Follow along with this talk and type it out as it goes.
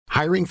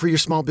Hiring for your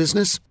small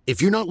business?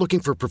 If you're not looking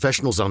for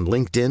professionals on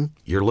LinkedIn,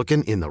 you're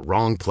looking in the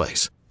wrong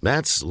place.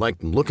 That's like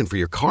looking for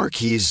your car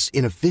keys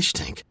in a fish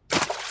tank.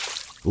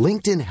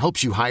 LinkedIn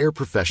helps you hire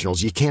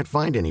professionals you can't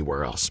find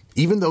anywhere else,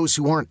 even those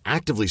who aren't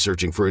actively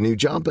searching for a new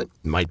job but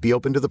might be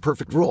open to the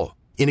perfect role.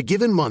 In a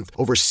given month,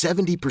 over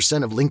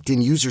 70% of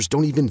LinkedIn users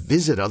don't even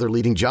visit other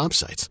leading job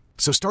sites.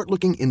 So start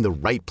looking in the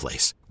right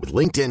place. With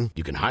LinkedIn,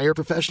 you can hire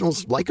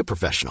professionals like a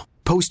professional.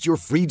 Post your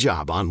free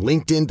job on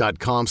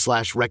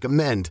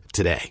linkedin.com/recommend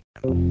today.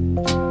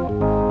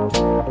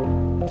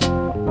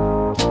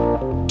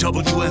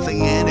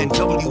 WFAN and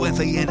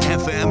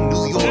WFAN-FM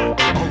New York,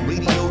 a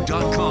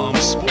radio.com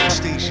sports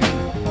station.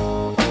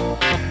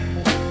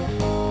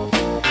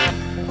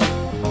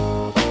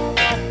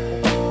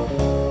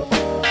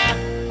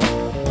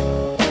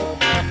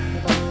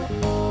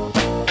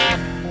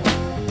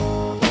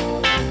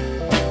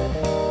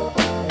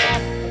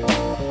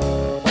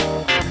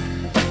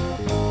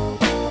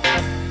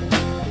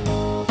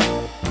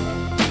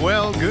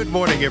 Well, good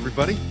morning,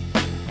 everybody.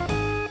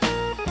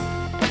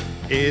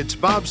 It's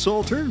Bob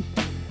Salter.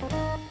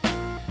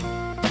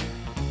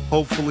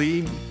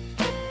 Hopefully,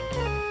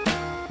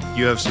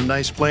 you have some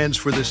nice plans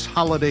for this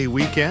holiday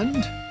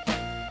weekend.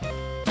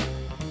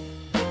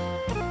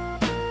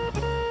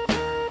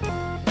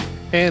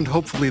 And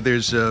hopefully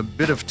there's a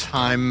bit of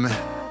time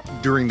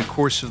during the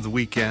course of the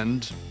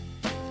weekend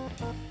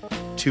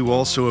to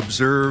also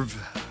observe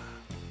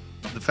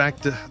the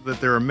fact that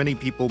there are many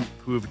people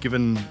who have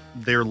given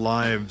their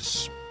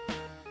lives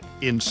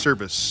in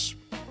service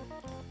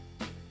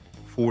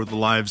for the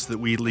lives that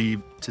we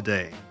lead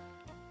today.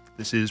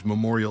 This is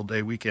Memorial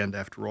Day weekend,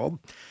 after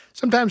all.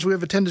 Sometimes we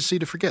have a tendency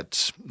to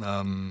forget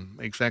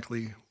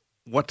exactly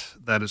what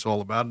that is all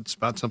about. It's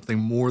about something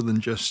more than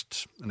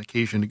just an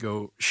occasion to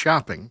go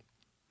shopping,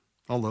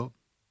 although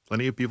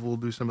plenty of people will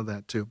do some of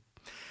that too.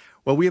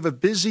 Well, we have a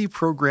busy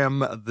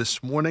program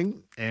this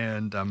morning,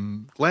 and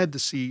I'm glad to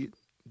see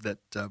that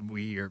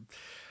we are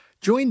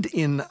joined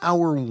in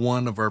hour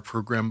one of our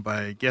program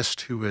by a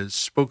guest who has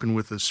spoken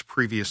with us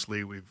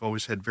previously. We've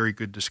always had very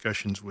good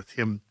discussions with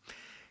him.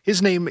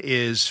 His name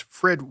is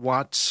Fred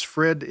Watts.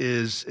 Fred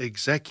is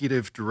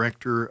Executive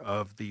Director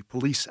of the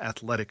Police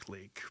Athletic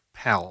League,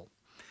 PAL.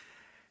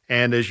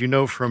 And as you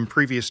know from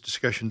previous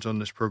discussions on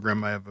this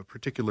program, I have a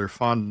particular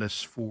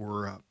fondness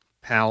for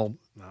PAL,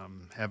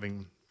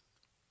 having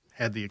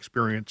had the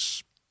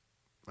experience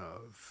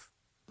of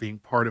being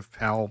part of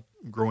PAL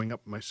growing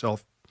up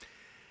myself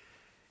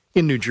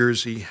in New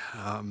Jersey,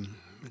 and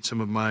some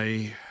of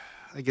my,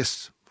 I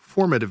guess,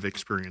 formative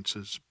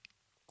experiences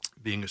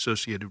being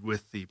associated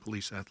with the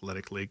Police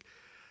Athletic League.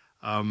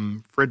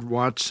 Fred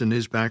Watts, in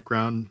his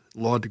background,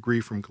 law degree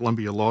from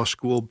Columbia Law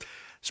School,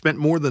 spent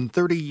more than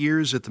 30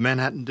 years at the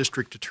Manhattan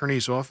District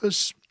Attorney's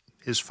Office.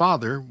 His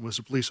father was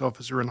a police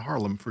officer in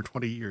Harlem for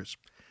 20 years.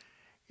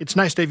 It's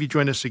nice to have you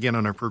join us again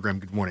on our program.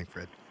 Good morning,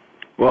 Fred.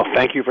 Well,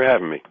 thank you for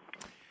having me.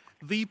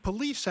 The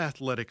Police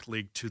Athletic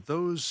League, to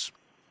those,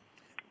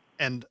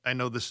 and I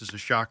know this is a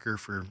shocker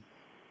for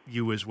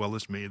you as well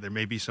as me, there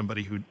may be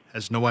somebody who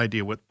has no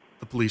idea what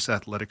the Police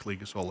Athletic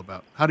League is all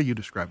about. How do you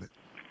describe it?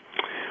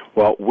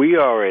 Well, we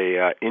are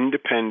a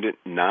independent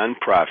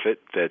nonprofit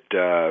that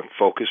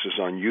focuses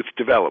on youth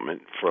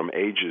development from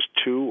ages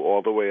 2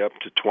 all the way up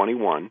to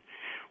 21.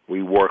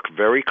 We work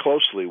very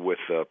closely with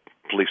the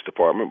police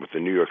department, with the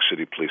New York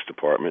City Police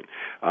Department,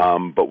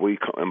 but we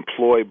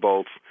employ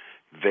both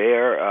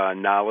their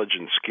knowledge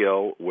and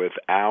skill with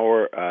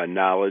our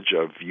knowledge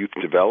of youth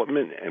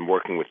development and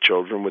working with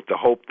children, with the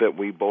hope that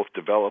we both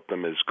develop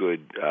them as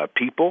good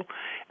people,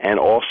 and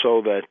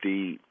also that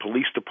the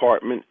police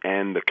department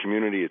and the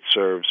community it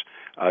serves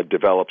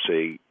develops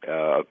a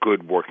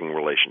good working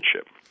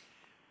relationship.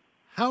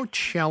 How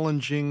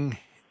challenging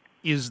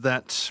is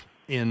that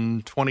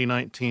in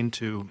 2019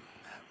 to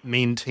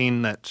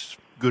maintain that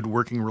good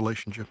working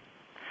relationship?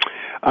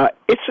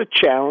 It's a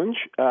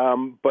challenge,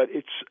 but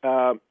it's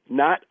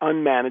not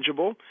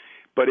unmanageable,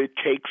 but it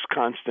takes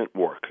constant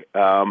work.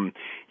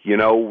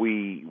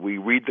 We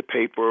read the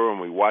paper and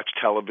we watch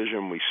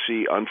television, we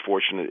see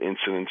unfortunate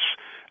incidents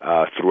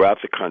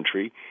throughout the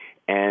country,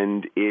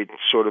 and it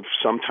sort of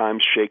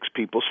sometimes shakes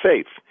people's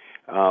faith.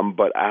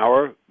 But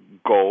our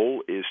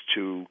goal is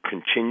to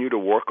continue to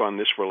work on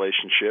this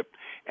relationship,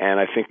 and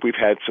I think we've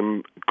had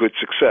some good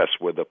success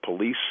where the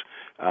police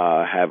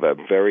have a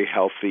very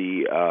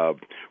healthy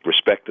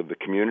respect of the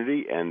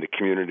community and the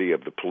community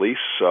of the police.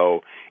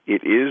 So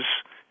it is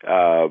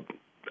a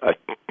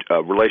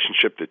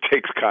relationship that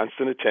takes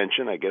constant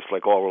attention, I guess,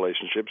 like all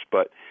relationships.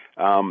 But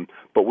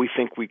we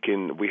think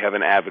we have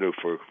an avenue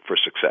for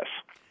success.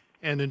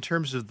 And in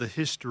terms of the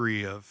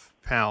history of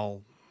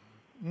PAL,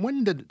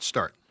 when did it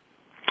start?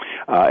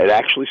 It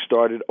actually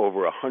started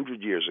over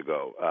 100 years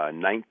ago,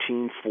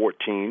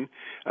 1914.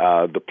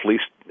 The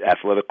Police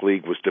Athletic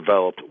League was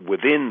developed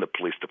within the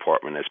police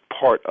department as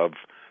part of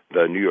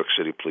the New York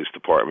City Police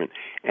Department.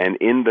 And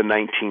in the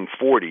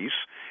 1940s,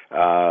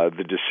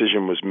 the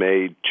decision was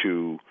made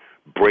to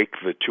break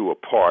the two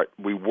apart.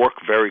 We work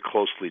very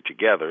closely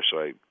together, so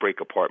I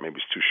break apart maybe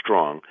it's too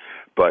strong,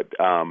 but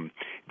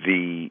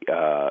the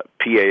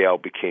PAL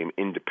became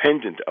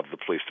independent of the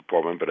police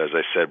department, but as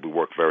I said, we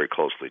work very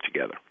closely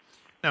together.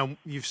 Now,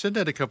 you've said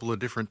that a couple of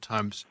different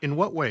times. In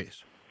what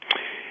ways?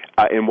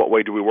 In what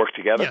way do we work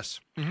together? Yes.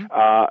 Mm-hmm.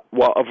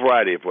 Well, a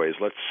variety of ways.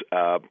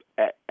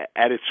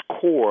 At its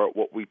core,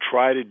 what we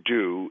try to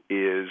do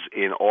is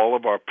in all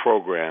of our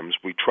programs,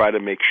 we try to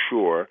make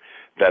sure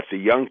that the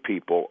young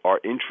people are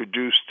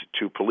introduced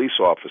to police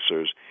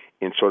officers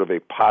in sort of a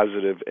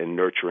positive and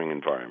nurturing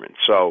environment.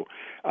 So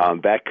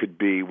that could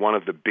be one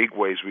of the big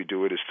ways we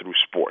do it is through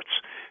sports.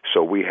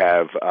 So we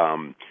have,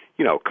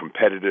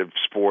 competitive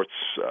sports,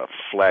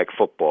 flag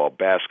football,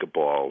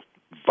 basketball,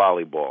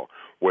 volleyball,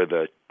 where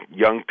the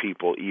young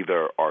people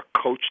either are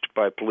coached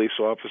by police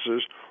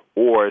officers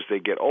or as they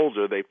get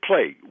older, they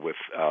play with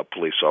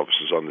police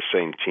officers on the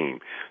same team.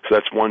 So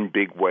that's one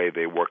big way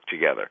they work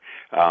together.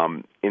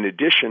 In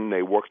addition,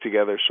 they work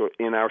together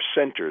in our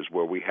centers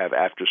where we have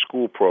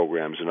after-school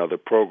programs and other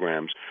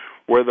programs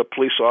where the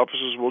police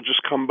officers will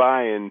just come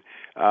by and,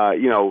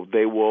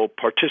 they will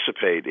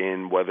participate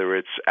in whether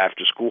it's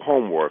after-school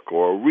homework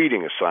or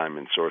reading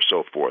assignments or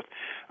so forth.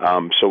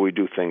 So we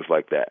do things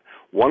like that.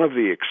 One of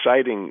the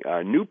exciting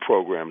new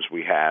programs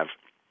we have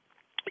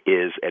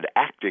is an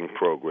acting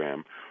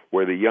program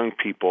where the young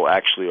people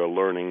actually are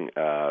learning,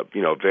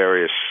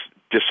 various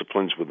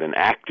disciplines within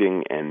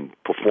acting and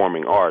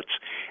performing arts.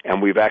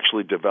 And we've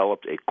actually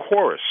developed a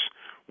chorus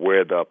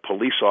where the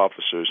police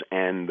officers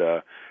and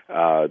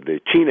the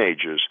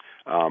teenagers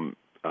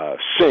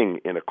sing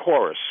in a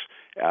chorus.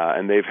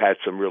 And they've had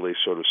some really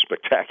sort of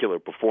spectacular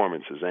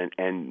performances.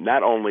 And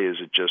not only is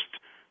it just,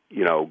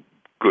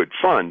 good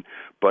fun,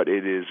 but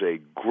it is a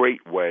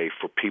great way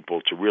for people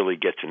to really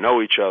get to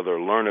know each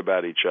other, learn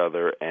about each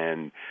other,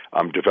 and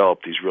develop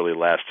these really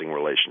lasting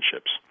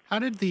relationships. How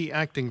did the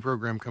acting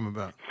program come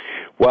about?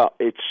 Well,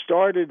 it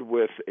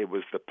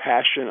was the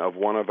passion of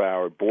one of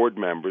our board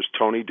members,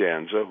 Tony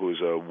Danza,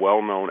 who's a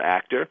well-known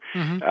actor,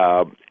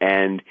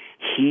 and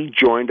he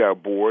joined our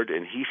board,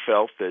 and he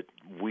felt that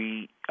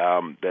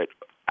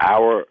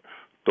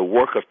the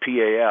work of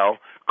PAL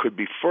could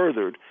be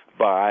furthered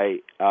by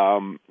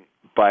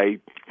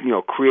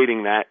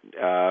creating that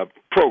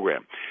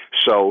program.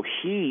 So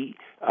he,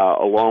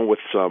 along with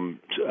some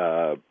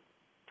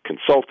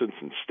consultants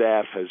and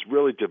staff, has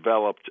really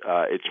developed,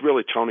 it's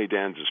really Tony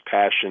Danza's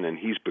passion, and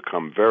he's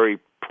become very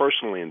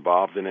personally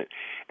involved in it,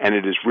 and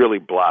it has really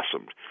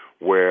blossomed,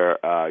 where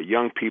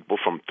young people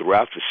from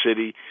throughout the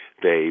city,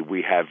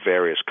 we have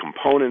various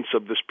components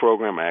of this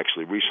program. I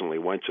actually recently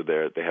went to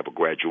they have a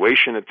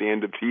graduation at the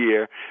end of the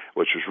year,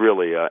 which was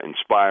really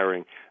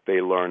inspiring. They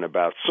learn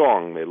about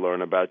song, they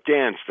learn about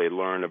dance, they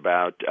learn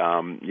about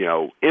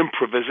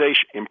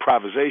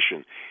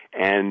improvisation,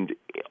 and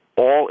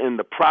all in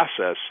the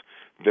process,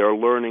 they're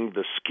learning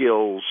the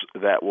skills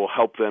that will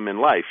help them in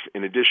life,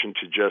 in addition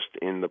to just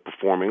in the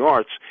performing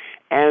arts.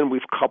 And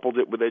we've coupled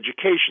it with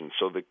education,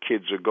 so the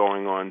kids are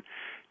going on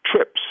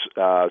trips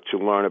to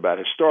learn about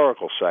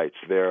historical sites.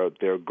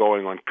 They're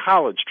going on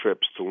college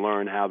trips to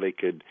learn how they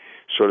could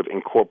sort of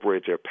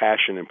incorporate their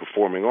passion in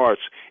performing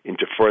arts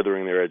into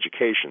furthering their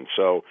education.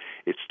 So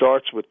it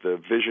starts with the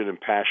vision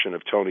and passion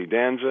of Tony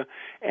Danza,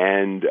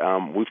 and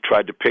we've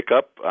tried to pick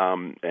up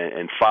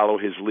and follow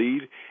his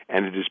lead,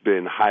 and it has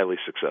been highly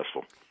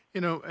successful.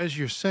 As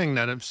you're saying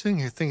that, I'm sitting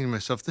here thinking to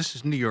myself, this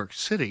is New York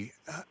City.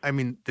 I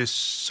mean, there's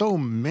so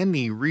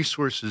many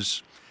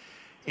resources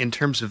in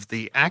terms of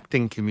the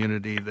acting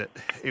community that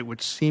it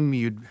would seem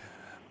it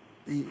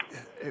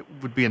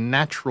would be a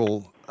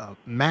natural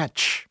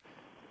match,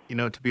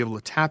 to be able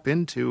to tap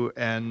into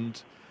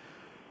and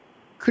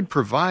could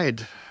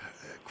provide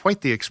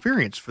quite the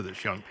experience for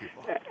those young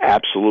people.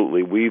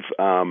 Absolutely. We've,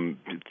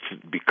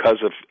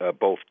 because of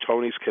both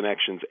Tony's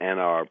connections and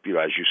our,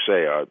 as you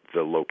say,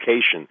 the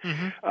location,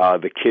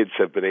 the kids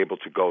have been able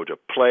to go to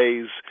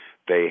plays.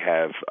 They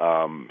have,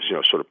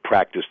 sort of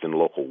practiced in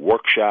local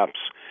workshops.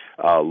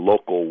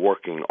 Local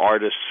working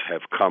artists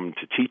have come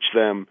to teach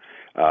them.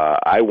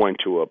 I went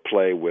to a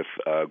play with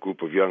a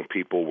group of young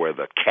people where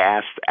the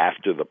cast,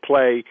 after the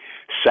play,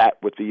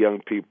 sat with the young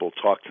people,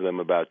 talked to them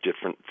about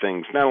different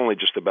things, not only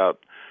just about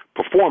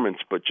performance,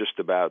 but just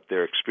about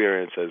their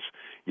experience as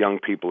young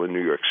people in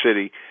New York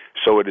City.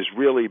 So it has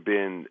really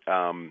been,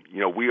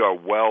 we are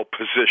well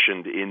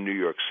positioned in New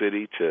York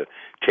City to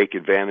take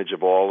advantage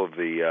of all of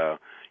the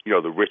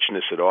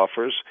richness it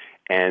offers,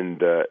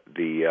 and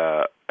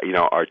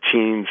our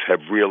teens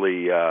have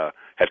really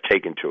have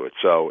taken to it.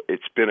 So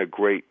it's been a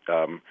great.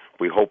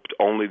 We hoped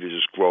only to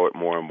just grow it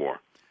more and more.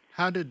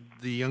 How did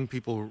the young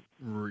people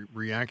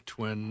react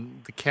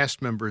when the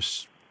cast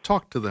members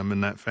talked to them in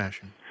that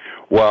fashion?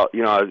 Well,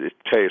 I'll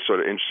tell you a sort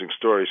of interesting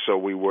story. So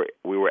we were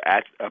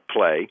at a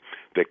play.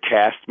 The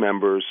cast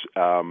members,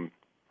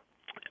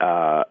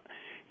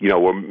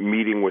 were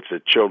meeting with the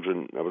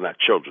children. Well, not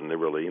children. They're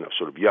really,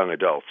 sort of young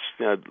adults,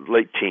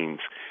 late teens,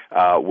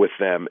 with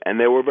them, and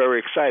they were very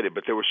excited.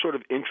 But they were sort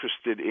of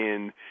interested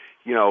in,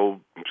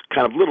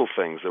 kind of little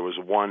things. There was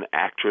one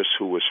actress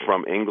who was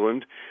from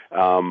England,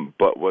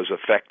 but was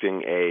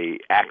affecting a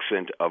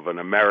accent of an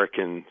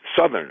American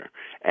Southerner,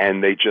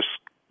 and they just,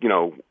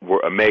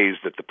 were amazed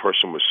that the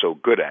person was so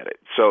good at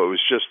it. So it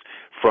was just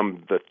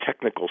from the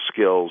technical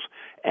skills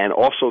and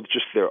also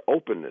just their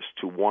openness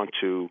to want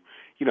to,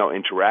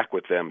 interact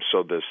with them.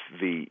 So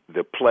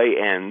the play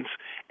ends,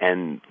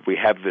 and we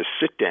have this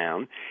sit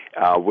down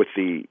with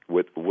the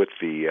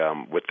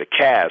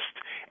cast,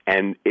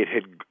 and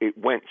it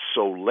went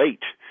so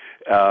late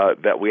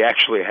that we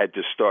actually had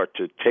to start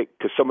to take,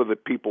 because some of the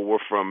people were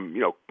from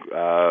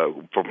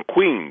from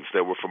Queens,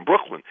 they were from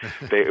Brooklyn.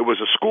 It was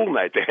a school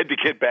night; they had to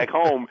get back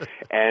home,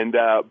 and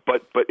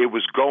but it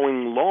was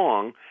going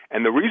long.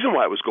 And the reason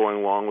why it was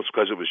going long was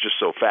because it was just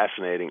so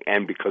fascinating,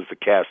 and because the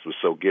cast was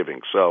so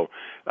giving. So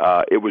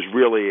it was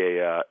really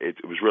a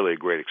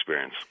great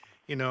experience.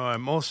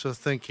 I'm also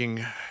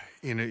thinking,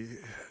 you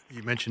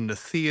mentioned the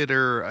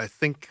theater. I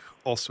think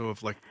also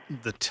of like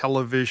the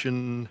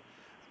television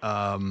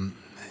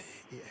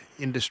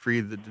industry,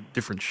 the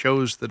different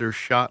shows that are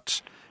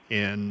shot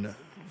in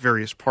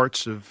various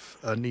parts of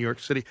New York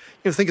City.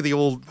 Think of the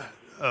old.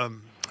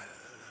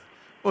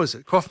 What was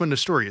it? Kaufman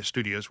Astoria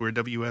Studios, where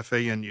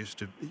WFAN used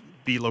to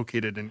be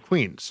located in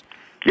Queens.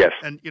 Yes.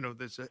 And,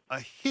 there's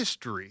a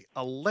history,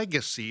 a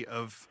legacy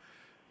of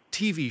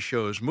TV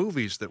shows,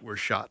 movies that were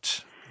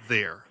shot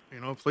there.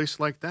 A place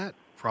like that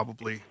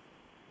probably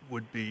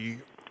would be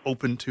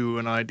open to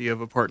an idea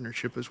of a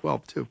partnership as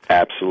well, too.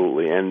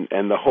 Absolutely. And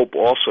the hope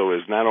also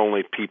is not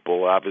only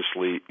people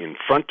obviously in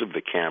front of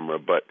the camera,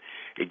 but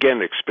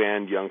again,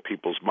 expand young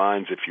people's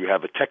minds if you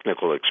have a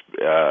technical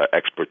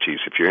expertise,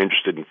 if you're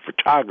interested in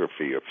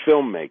photography or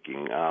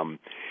filmmaking.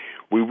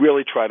 We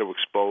really try to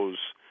expose,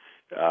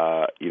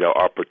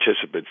 our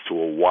participants to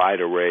a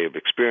wide array of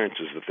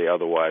experiences that they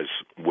otherwise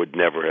would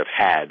never have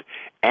had,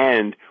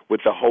 and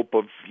with the hope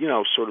of,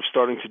 sort of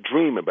starting to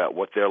dream about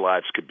what their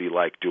lives could be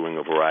like doing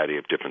a variety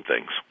of different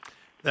things.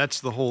 That's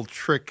the whole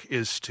trick,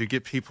 is to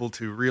get people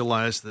to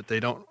realize that they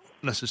don't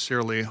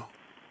necessarily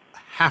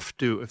have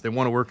to, if they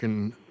want to work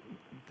in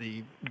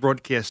the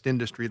broadcast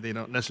industry, they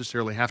don't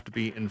necessarily have to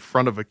be in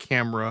front of a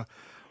camera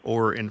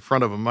or in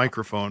front of a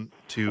microphone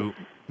to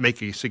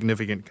make a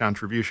significant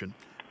contribution.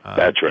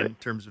 That's right. In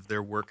terms of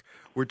their work.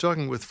 We're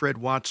talking with Fred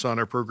Watts on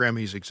our program.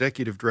 He's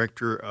Executive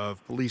Director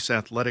of Police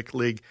Athletic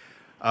League.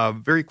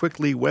 Very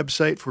quickly,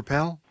 website for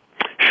PAL?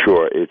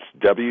 Sure. It's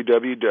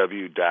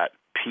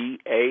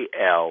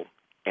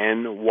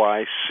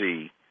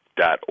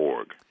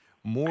www.palnyc.org.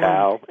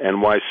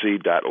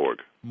 palnyc.org.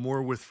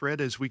 More with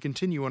Fred as we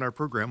continue on our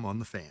program on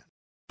The Fan.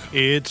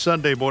 It's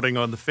Sunday morning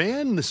on The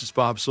Fan. This is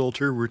Bob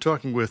Salter. We're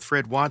talking with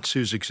Fred Watts,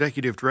 who's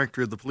Executive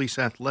Director of the Police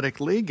Athletic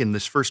League, in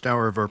this first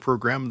hour of our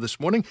program this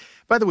morning.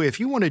 By the way,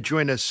 if you want to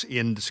join us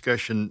in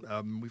discussion,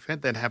 we've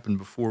had that happen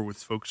before with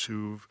folks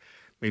who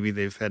maybe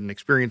they've had an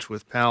experience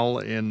with PAL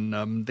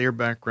in their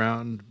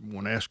background,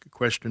 want to ask a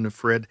question of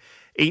Fred.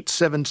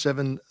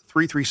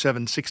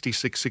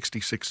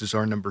 877-337-6666 is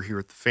our number here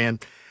at The Fan.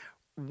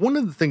 One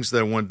of the things that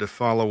I wanted to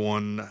follow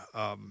on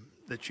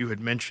that you had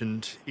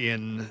mentioned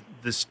in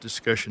this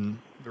discussion,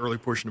 the early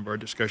portion of our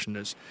discussion,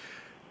 is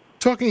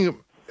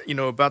talking,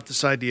 about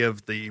this idea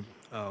of the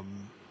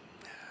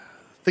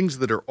things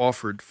that are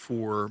offered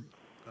for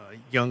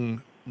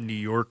young New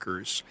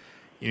Yorkers.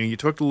 You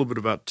talked a little bit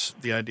about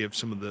the idea of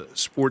some of the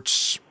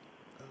sports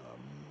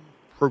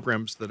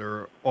programs that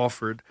are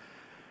offered.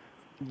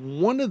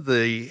 One of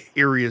the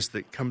areas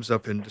that comes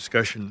up in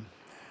discussion,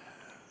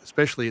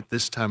 especially at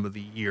this time of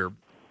the year,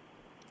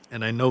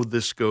 and I know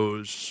this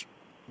goes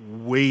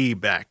way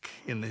back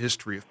in the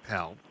history of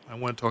PAL, I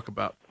want to talk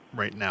about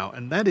right now,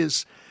 and that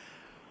is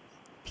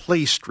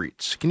play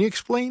streets. Can you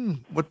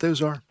explain what those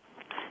are?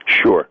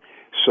 Sure.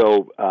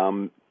 So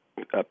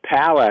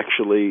PAL,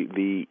 actually,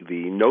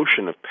 the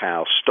notion of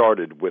PAL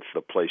started with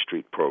the Play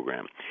Street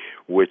program,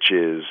 which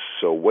is,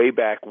 so way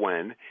back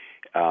when,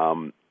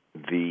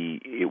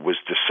 it was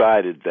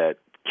decided that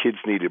kids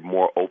needed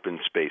more open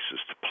spaces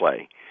to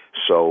play.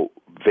 So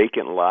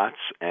vacant lots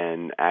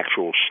and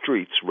actual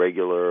streets,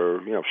 regular,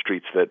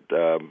 streets that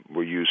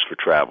were used for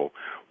travel,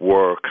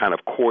 were kind of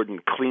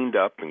cleaned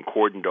up and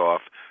cordoned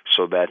off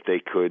so that they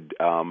could,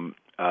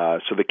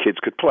 so the kids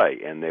could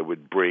play, and they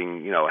would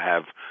bring,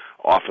 have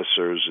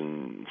officers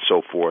and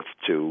so forth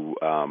to,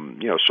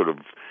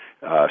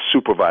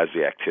 supervise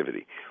the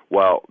activity.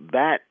 Well,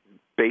 that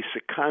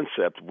basic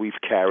concept we've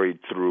carried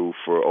through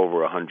for over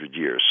 100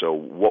 years. So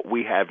what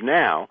we have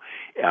now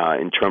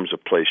in terms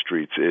of play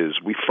streets is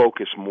we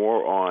focus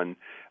more on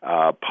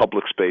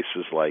public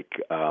spaces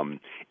like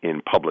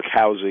in public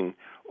housing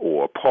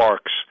or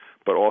parks,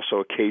 but also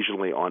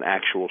occasionally on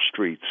actual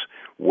streets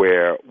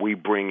where we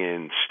bring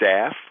in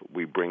staff,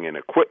 we bring in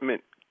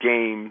equipment,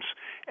 games,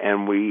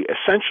 and we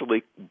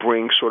essentially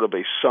bring sort of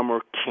a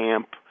summer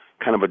camp,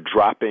 kind of a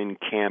drop-in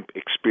camp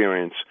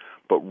experience,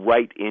 but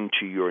right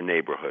into your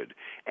neighborhood.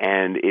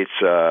 And it's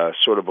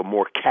sort of a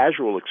more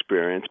casual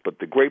experience, but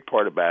the great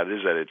part about it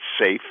is that it's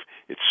safe,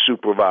 it's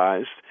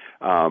supervised,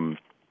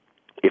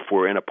 If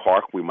we're in a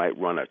park, we might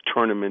run a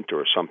tournament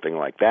or something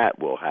like that.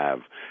 We'll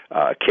have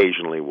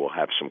occasionally we'll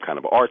have some kind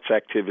of arts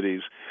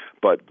activities,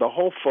 but the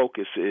whole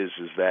focus is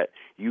that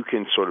you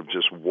can sort of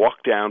just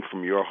walk down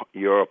from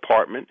your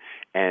apartment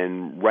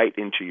and right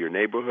into your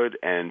neighborhood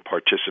and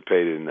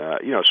participate in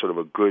sort of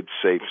a good,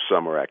 safe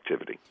summer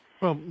activity.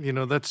 Well,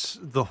 that's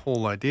the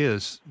whole idea,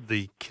 is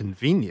the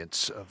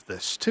convenience of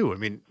this too. I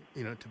mean,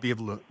 to be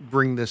able to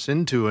bring this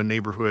into a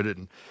neighborhood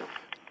in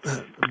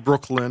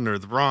Brooklyn or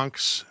the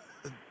Bronx.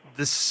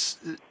 This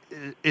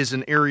is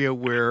an area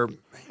where,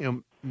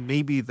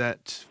 maybe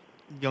that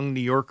young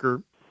New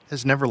Yorker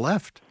has never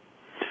left.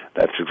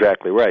 That's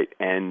exactly right.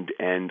 And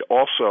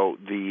also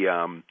we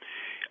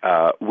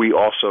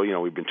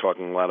also, we've been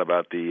talking a lot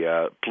about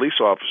the police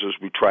officers.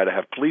 We try to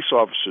have police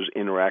officers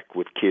interact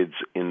with kids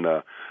in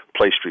the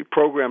Play Street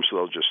program, so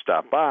they'll just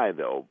stop by,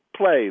 they'll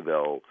play,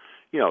 they'll,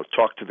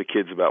 talk to the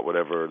kids about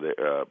whatever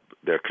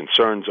their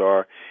concerns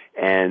are.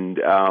 And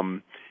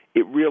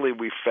it really,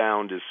 we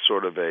found, is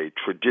sort of a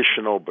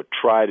traditional but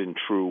tried and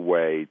true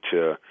way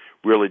to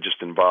really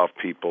just involve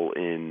people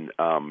in,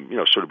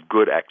 sort of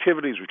good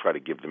activities. We try to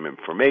give them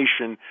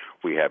information.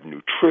 We have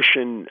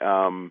nutrition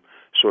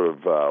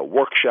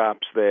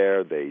workshops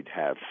there. They'd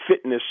have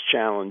fitness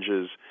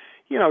challenges.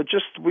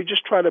 We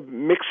just try to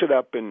mix it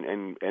up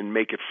and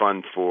make it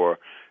fun for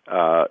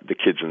the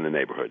kids in the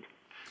neighborhood.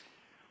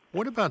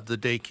 What about the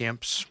day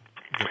camps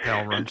that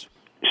Pal runs?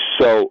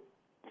 So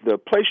the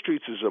Play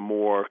Streets is a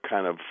more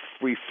kind of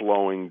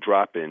free-flowing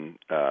drop-in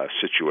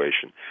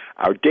situation.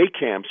 Our day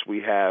camps,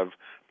 I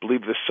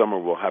believe this summer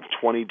we'll have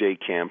 20 day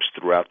camps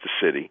throughout the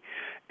city,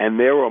 and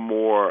there are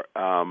more,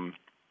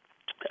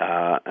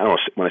 I don't know,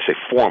 when I say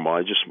formal,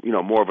 I just,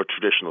 more of a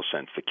traditional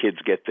sense. The kids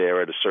get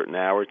there at a certain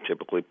hour,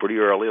 typically pretty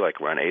early,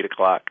 like around 8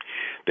 o'clock.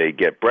 They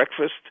get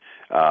breakfast.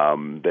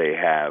 They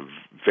have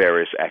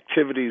various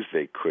activities.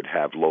 They could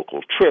have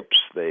local trips.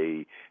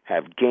 They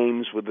have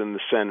games within the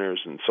centers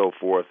and so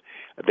forth.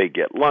 They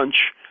get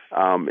lunch.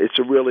 It's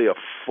really a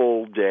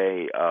full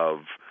day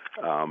of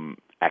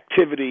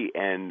activity,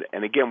 and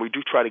again, we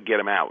do try to get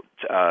them out.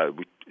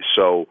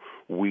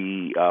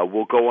 We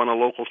will go on a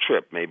local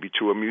trip, maybe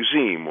to a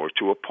museum or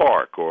to a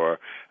park, or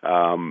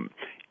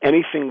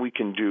anything we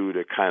can do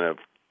to kind of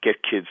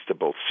get kids to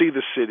both see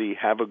the city,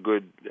 have a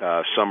good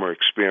summer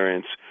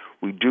experience.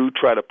 We do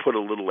try to put a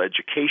little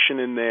education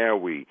in there.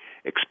 We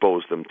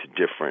expose them to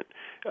different,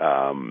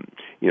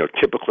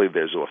 typically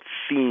there's a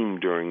theme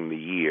during the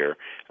year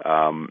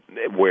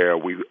where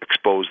we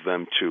expose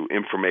them to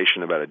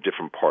information about a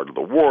different part of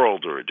the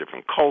world or a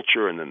different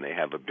culture, and then they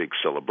have a big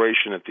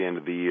celebration at the end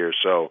of the year.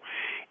 So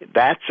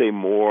that's a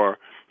more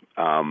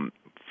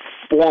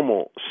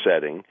formal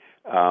setting.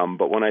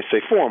 But when I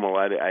say formal,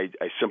 I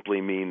simply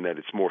mean that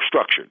it's more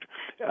structured,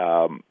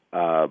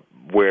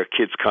 where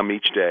kids come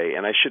each day.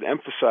 And I should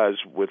emphasize,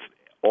 with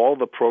all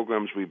the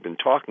programs we've been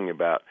talking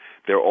about,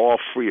 they're all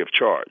free of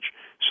charge.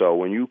 So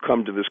when you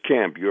come to this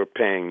camp, you're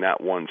paying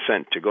not 1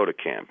 cent to go to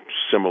camp.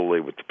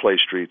 Similarly with the Play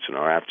Streets and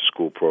our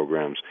after-school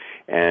programs.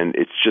 And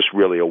it's just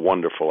really a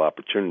wonderful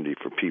opportunity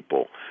for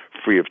people,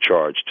 free of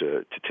charge,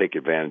 to take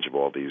advantage of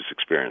all these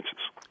experiences.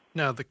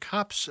 Now, the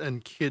Cops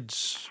and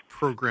Kids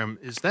program,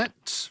 is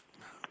that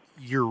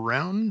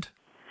year-round?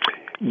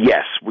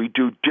 Yes, we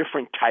do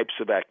different types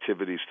of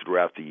activities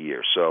throughout the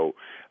year. So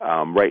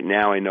right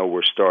now I know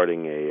we're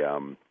starting a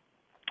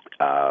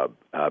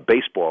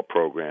baseball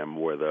program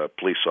where the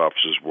police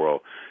officers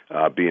will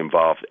be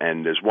involved.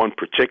 And there's one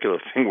particular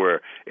thing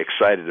we're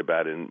excited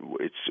about, and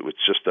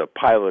it's just a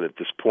pilot at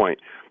this point,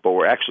 but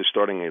we're actually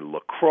starting a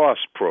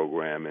lacrosse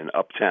program in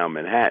Uptown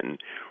Manhattan,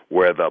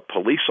 where the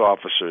police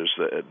officers,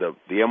 the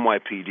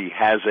NYPD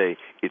has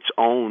its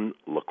own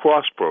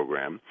lacrosse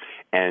program,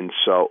 and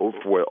so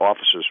where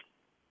officers,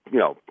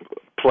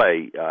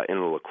 play in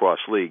a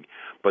lacrosse league,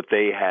 but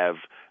they have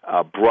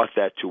brought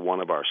that to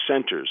one of our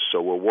centers.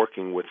 So we're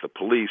working with the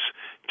police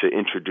to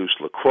introduce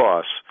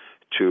lacrosse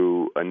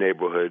to a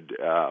neighborhood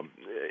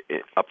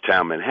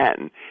Uptown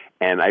Manhattan,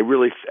 and I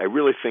really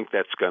think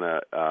that's going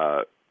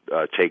to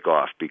take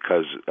off,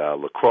 because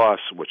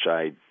lacrosse, which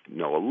I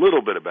know a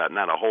little bit about,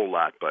 not a whole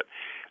lot, but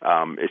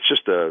it's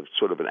just a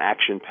sort of an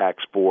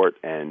action-packed sport,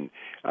 and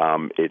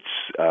it's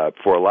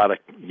for a lot of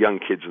young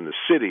kids in the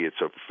city,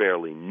 it's a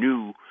fairly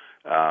new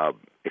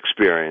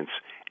experience,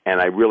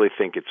 and I really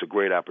think it's a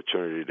great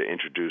opportunity to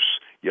introduce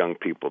young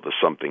people to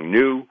something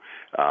new,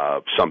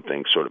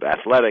 something sort of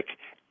athletic,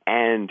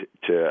 and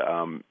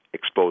to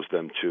expose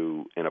them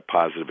to in a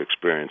positive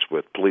experience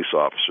with police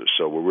officers.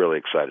 So we're really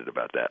excited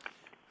about that.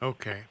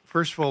 Okay.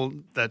 First of all,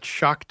 that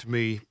shocked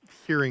me,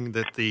 hearing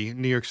that the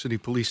New York City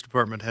Police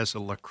Department has a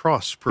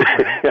lacrosse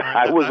program.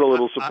 I was a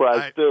little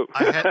surprised, too.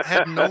 I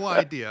had no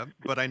idea,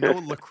 but I know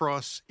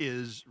lacrosse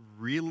is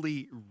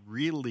really,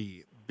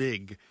 really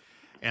big,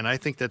 and I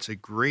think that's a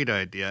great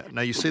idea.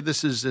 Now, you say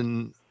this is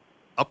in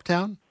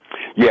Uptown?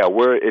 Yeah,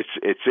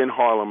 it's in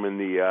Harlem, in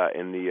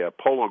the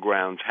Polo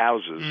Grounds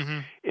houses. Mm-hmm.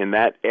 In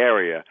that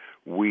area.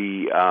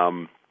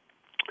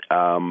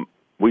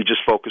 we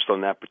just focused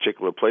on that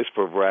particular place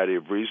for a variety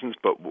of reasons,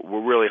 but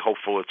we're really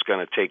hopeful it's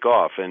going to take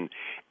off. And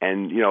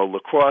La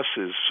Crosse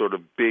is sort of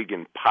big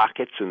in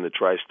pockets in the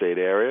tri-state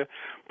area,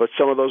 but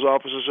some of those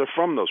officers are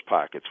from those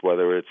pockets,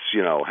 whether it's,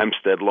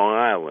 Hempstead, Long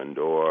Island,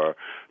 or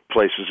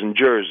places in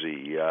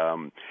Jersey,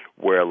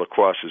 where La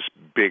Crosse is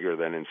bigger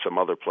than in some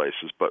other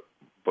places. But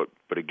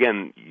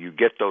again, you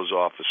get those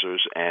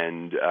officers,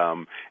 and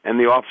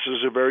the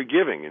officers are very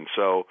giving, and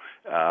so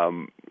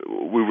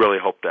we really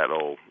hope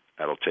that'll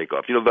take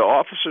off. The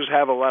officers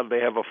have they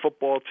have a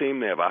football team,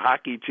 they have a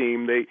hockey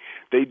team, they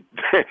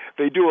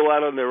do a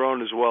lot on their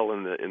own as well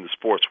in the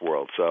sports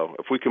world. So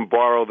if we can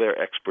borrow their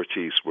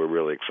expertise, we're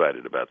really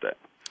excited about that.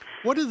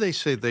 What do they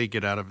say they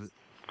get out of it?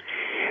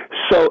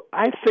 So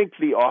I think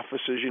the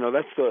officers,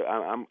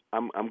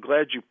 I'm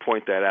glad you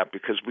point that out,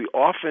 because we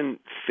often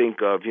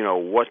think of,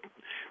 what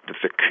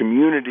the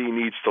community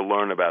needs to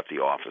learn about the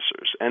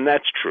officers, and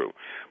that's true.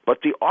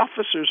 But the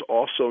officers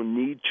also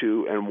need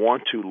to and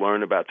want to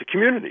learn about the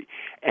community.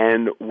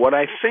 And what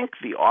I think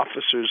the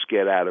officers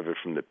get out of it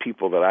from the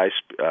people that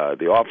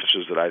the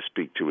officers that I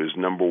speak to is,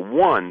 number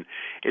one,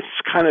 it's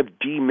kind of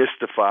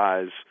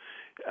demystifies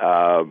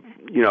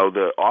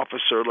the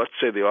officer. Let's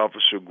say the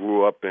officer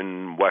grew up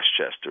in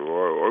Westchester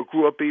or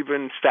grew up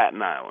even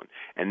Staten Island,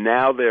 and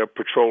now they're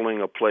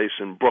patrolling a place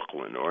in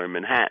Brooklyn or in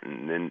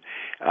Manhattan. And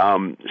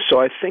so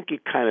I think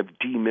it kind of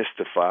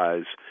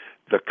demystifies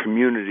the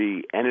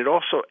community, and it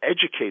also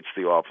educates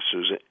the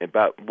officers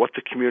about what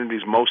the community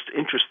is most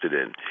interested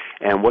in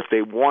and what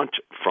they want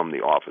from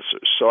the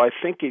officers. So I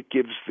think it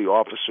gives the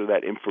officer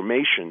that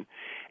information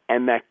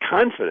and that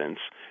confidence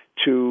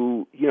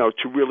to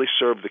really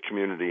serve the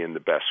community in the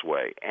best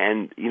way.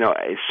 And,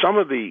 some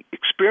of the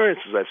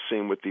experiences I've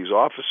seen with these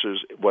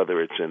officers,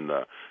 whether it's in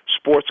the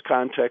sports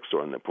context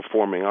or in the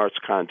performing arts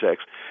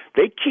context,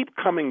 they keep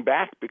coming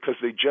back because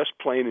they just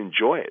plain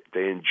enjoy it.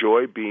 They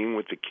enjoy being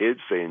with the kids.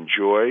 They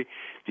enjoy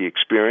the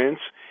experience.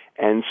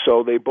 And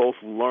so they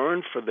both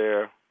learn for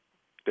their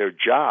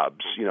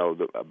jobs,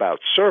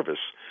 about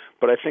service,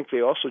 but I think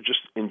they also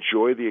just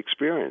enjoy the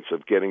experience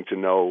of getting to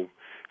know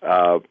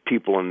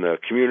people in the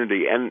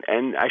community. And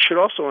I should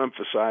also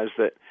emphasize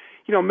that,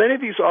 many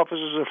of these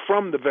officers are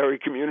from the very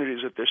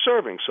communities that they're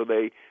serving, so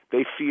they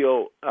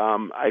feel,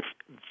 I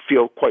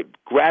feel quite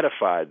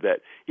gratified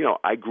that,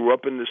 I grew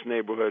up in this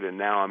neighborhood and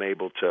now I'm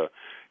able to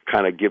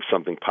kind of give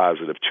something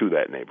positive to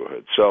that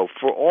neighborhood. So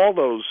for all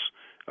those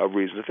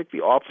reasons, I think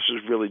the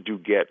officers really do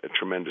get a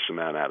tremendous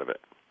amount out of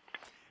it.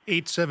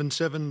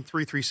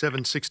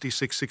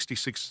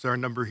 877-337-6666 is our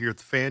number here at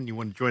the Fan. You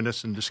want to join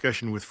us in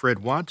discussion with Fred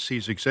Watts.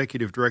 He's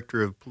Executive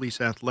Director of Police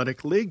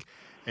Athletic League,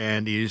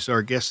 and he's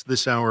our guest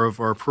this hour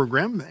of our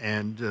program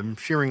and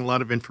sharing a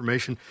lot of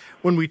information.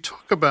 When we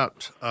talk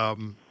about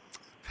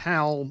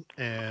PAL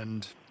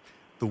and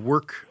the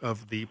work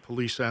of the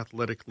Police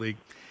Athletic League,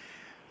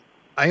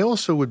 I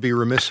also would be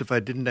remiss if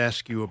I didn't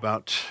ask you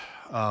about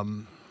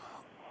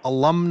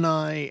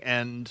alumni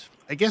and,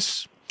 I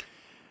guess,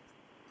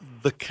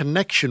 the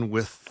connection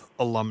with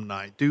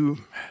alumni. Do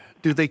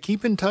they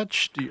keep in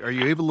touch? Are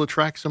you able to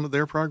track some of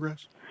their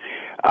progress?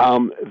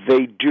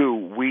 They do.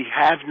 We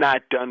have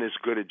not done as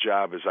good a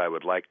job as I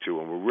would like to,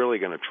 and we're really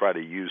going to try to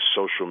use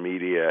social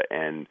media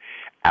and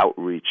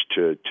outreach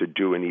to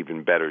do an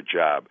even better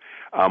job.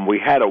 We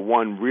had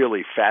one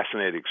really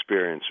fascinating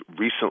experience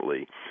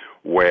recently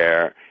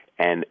where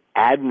an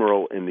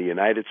admiral in the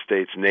United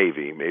States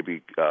Navy,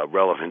 maybe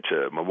relevant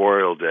to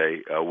Memorial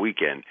Day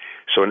weekend.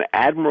 So an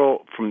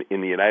admiral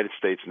in the United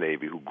States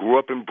Navy who grew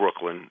up in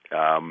Brooklyn,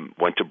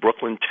 went to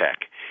Brooklyn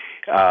Tech,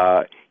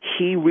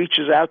 he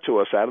reaches out to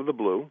us out of the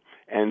blue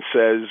and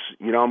says,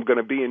 I'm going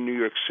to be in New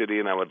York City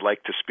and I would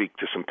like to speak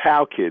to some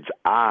PAL kids.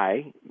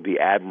 The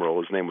admiral,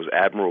 his name was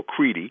Admiral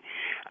Creedy,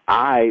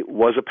 I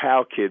was a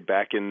PAL kid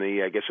back in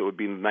I guess it would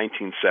be in the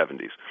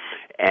 1970s.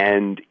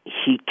 And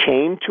he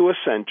came to a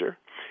center,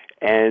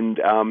 and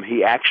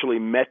he actually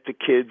met the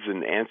kids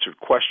and answered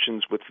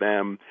questions with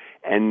them.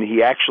 And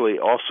he actually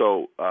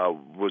also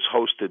was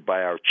hosted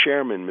by our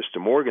chairman, Mr.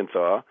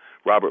 Morgenthau,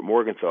 Robert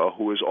Morgenthau,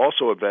 who is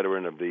also a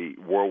veteran of the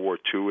World War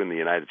II in the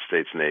United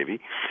States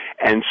Navy.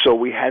 And so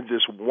we had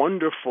this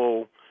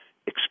wonderful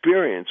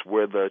experience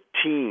where the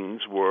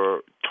teens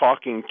were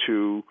talking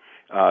to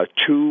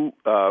two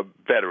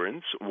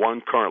veterans,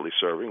 one currently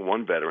serving,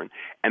 one veteran,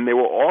 and they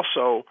were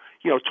also,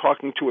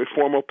 talking to a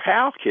former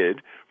PAL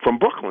kid from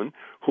Brooklyn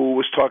who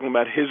was talking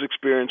about his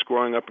experience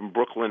growing up in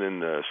Brooklyn in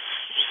the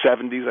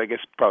 70s, I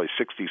guess probably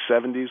 60s,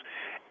 70s,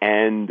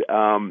 and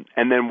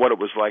then what it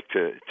was like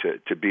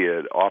to be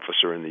an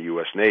officer in the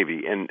U.S.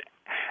 Navy. And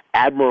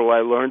Admiral, I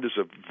learned,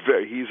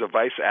 he's a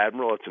vice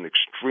admiral. It's an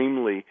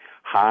extremely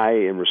high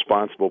and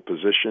responsible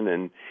position,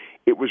 and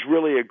it was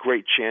really a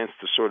great chance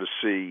to sort of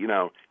see,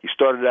 he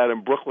started out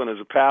in Brooklyn as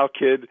a PAL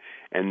kid,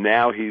 and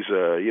now he's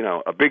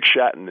a big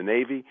shot in the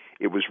Navy.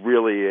 It was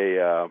really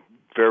a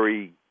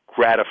very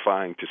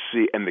gratifying to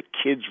see, and the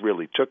kids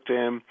really took to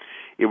him.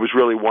 It was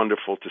really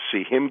wonderful to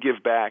see him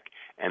give back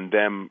and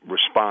them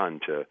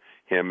respond to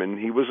him, and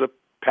he was a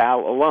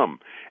PAL alum.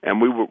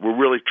 And we're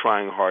really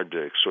trying hard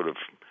to sort of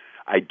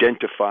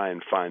identify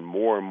and find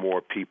more and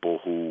more people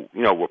who,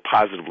 were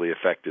positively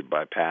affected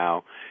by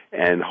PAL,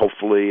 and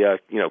hopefully,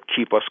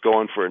 keep us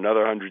going for another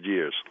 100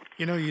 years.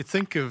 You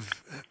think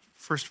of,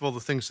 first of all, the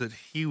things that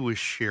he was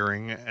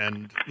sharing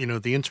and,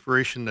 the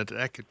inspiration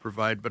that could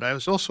provide. But I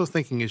was also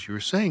thinking, as you were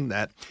saying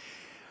that,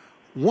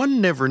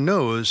 one never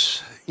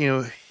knows,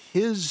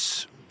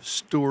 his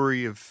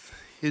story of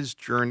his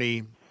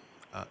journey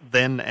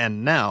then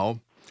and now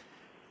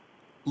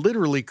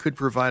literally could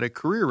provide a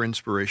career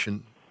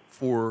inspiration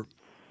for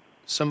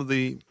some of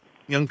the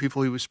young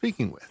people he was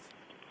speaking with.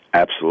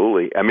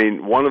 Absolutely. I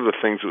mean, one of the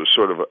things that was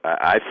sort of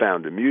I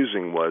found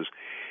amusing was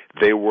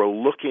they were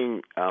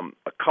looking,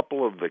 a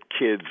couple of the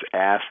kids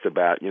asked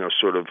about,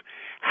 sort of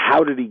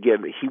how did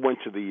he went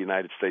to the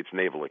United States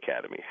Naval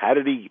Academy.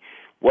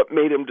 What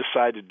made him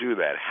decide to do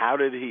that?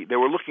 They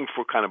were looking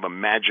for kind of a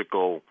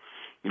magical,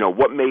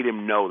 what made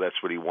him know that's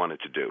what he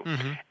wanted to do?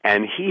 Mm-hmm.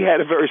 And he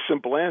had a very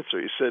simple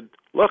answer. He said,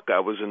 look, I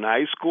was in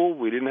high school.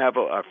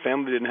 Our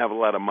family didn't have a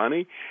lot of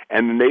money,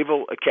 and the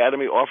Naval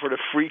Academy offered a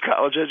free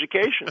college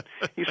education.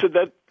 He said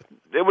that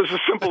it was as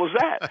simple as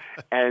that.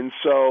 And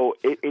so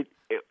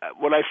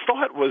what I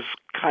thought was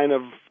kind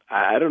of,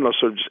 I don't know,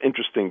 sort of just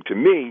interesting to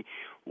me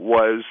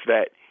was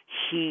that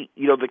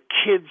the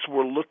kids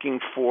were looking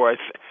for, in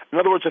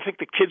other words, I think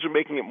the kids were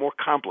making it more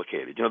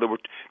complicated.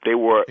 They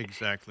were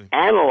exactly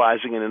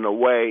analyzing it in a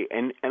way,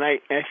 and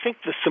I think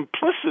the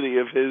simplicity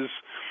of his,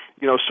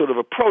 sort of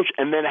approach,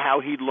 and then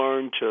how he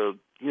learned to,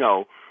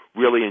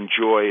 really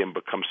enjoy and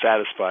become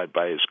satisfied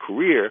by his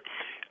career,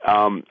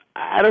 I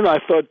don't know, I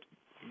thought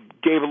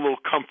gave a little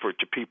comfort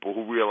to people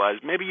who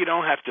realized maybe you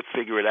don't have to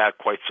figure it out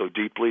quite so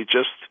deeply.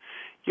 Just,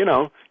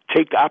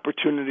 take the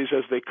opportunities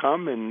as they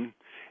come and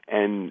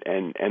then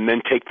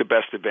take the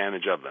best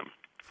advantage of them.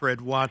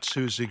 Fred Watts,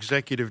 who's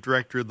Executive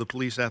Director of the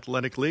Police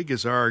Athletic League,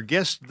 is our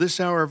guest this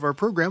hour of our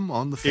program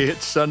on The Fan.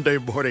 It's Sunday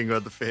morning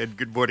on The Fan.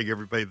 Good morning,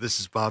 everybody. This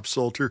is Bob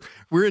Salter.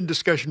 We're in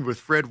discussion with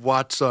Fred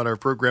Watts on our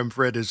program.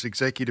 Fred is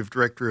Executive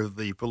Director of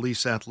the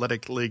Police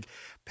Athletic League.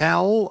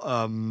 PAL,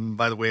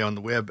 by the way, on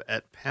the web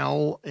at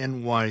PAL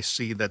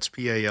NYC. That's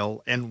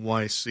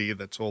PALNYC.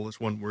 That's all is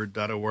one word,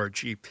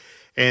 .org.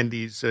 And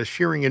he's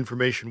sharing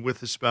information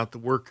with us about the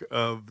work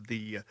of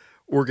the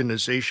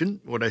organization.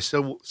 What I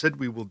said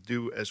we will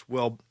do as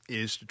well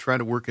is to try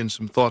to work in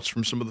some thoughts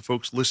from some of the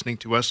folks listening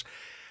to us,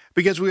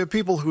 because we have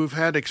people who have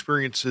had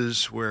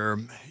experiences where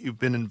you've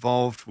been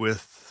involved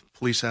with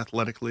Police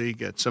Athletic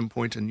League at some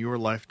point in your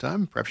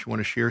lifetime. Perhaps you want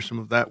to share some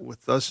of that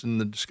with us in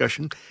the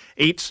discussion.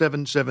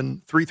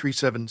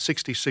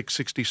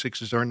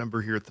 877-337-6666 is our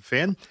number here at The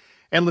Fan.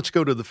 And let's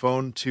go to the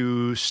phone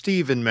to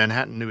Steve in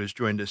Manhattan, who has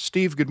joined us.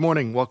 Steve, good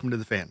morning. Welcome to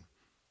The Fan.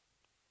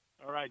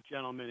 All right,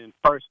 gentlemen. And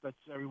first, let's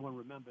everyone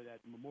remember that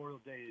Memorial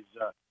Day is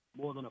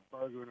more than a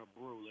burger and a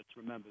brew. Let's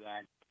remember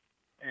that.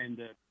 And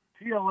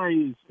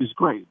PLA is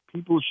great.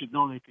 People should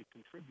know they can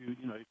contribute.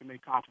 You can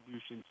make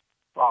contributions,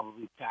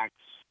 probably tax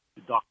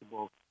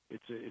deductible.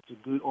 It's a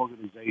good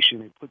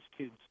organization. It puts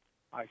kids,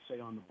 I say,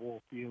 on the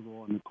ball field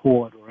or on the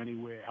court or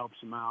anywhere,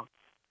 helps them out.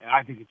 And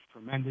I think it's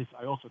tremendous.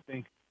 I also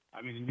think,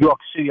 in New York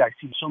City, I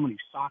see so many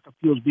soccer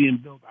fields being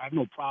built. I have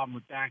no problem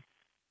with that.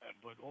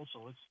 But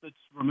also, let's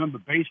remember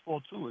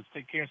baseball, too. Let's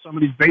take care of some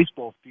of these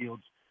baseball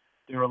fields.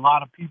 There are a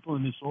lot of people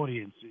in this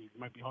audience. It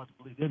might be hard to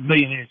believe. There are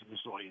millionaires in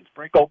this audience.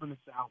 Break open the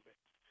salvage.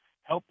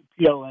 Help the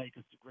PLA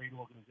because it's a great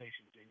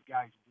organization. You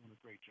guys are doing a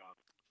great job.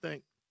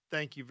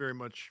 Thank you very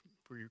much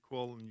for your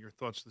call and your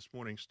thoughts this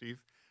morning, Steve.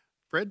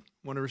 Fred,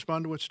 want to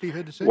respond to what Steve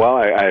had to say? Well,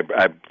 I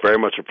very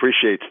much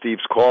appreciate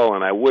Steve's call,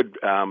 and I would.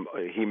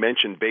 He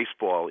mentioned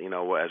baseball.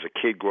 As a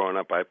kid growing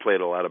up, I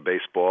played a lot of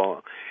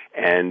baseball,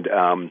 and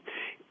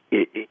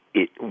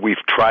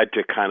we've tried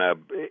to kind of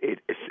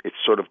it's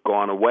sort of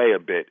gone away a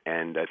bit,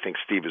 and I think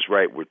Steve is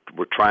right.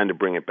 We're trying to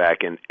bring it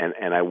back, and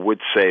I would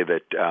say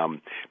that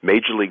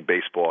Major League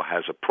Baseball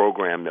has a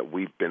program that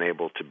we've been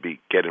able to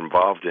get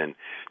involved in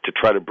to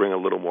try to bring a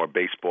little more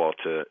baseball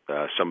to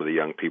some of the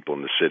young people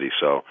in the city.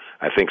 So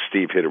I think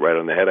Steve hit it right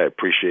on the head. I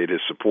appreciate his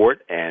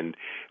support, and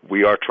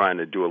we are trying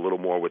to do a little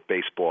more with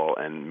baseball,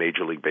 and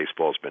Major League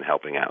Baseball has been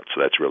helping out.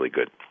 So that's really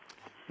good.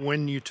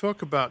 When you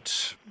talk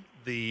about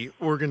the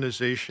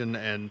organization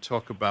and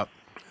talk about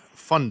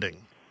funding,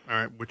 all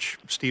right, which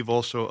Steve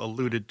also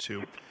alluded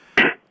to,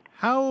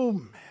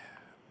 how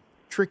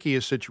tricky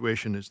a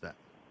situation is that?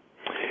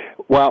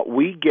 Well,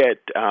 we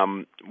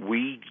do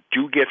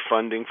get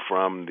funding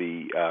from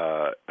the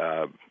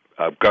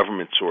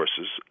government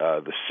sources.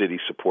 The city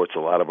supports a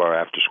lot of our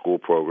after-school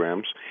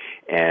programs,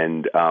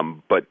 and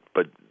but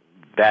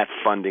that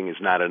funding is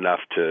not enough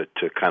to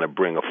kind of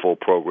bring a full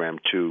program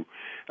to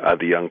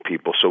the young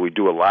people. So we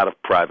do a lot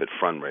of private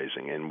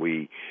fundraising, and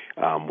we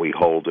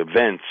hold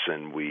events,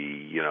 and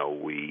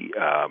we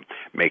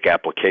make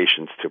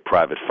applications to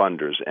private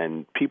funders,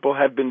 and people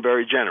have been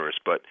very generous.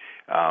 But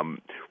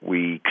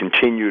we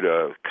continue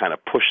to kind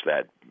of push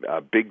that.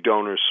 Big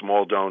donors,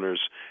 small donors,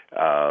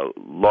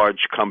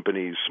 large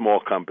companies, small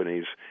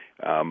companies.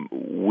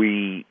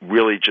 We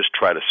really just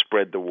try to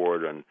spread the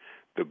word on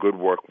the good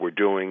work we're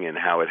doing and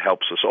how it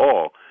helps us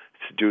all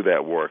to do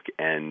that work,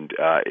 and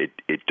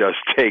it does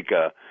take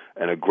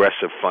an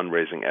aggressive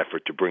fundraising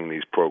effort to bring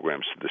these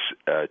programs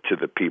to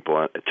the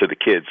people, to the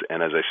kids.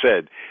 And as I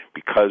said,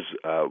 because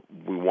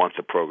we want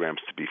the programs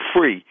to be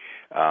free,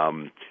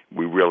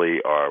 we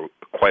really are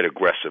quite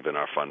aggressive in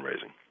our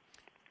fundraising.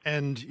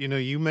 And,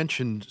 you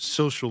mentioned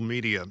social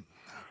media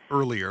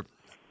earlier.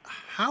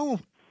 How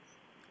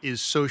is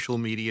social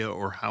media,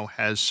 or how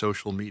has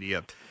social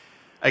media,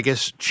 I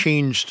guess,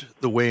 changed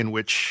the way in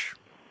which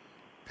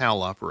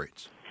PAL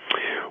operates?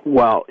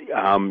 Well,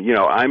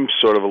 I'm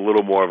sort of a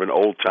little more of an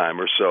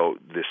old-timer, so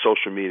the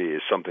social media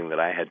is something that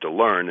I had to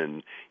learn,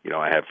 and,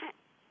 I have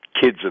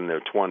kids in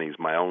their 20s,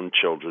 my own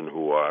children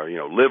who are,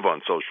 live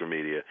on social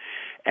media.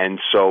 And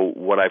so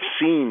what I've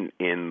seen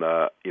in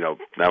the,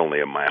 not only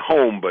in my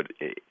home, but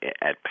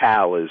at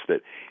PAL, is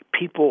that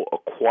people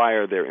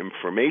acquire their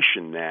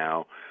information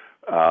now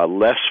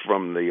less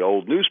from the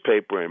old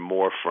newspaper and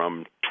more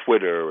from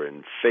Twitter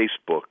and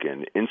Facebook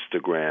and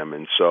Instagram.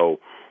 And so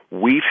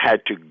we've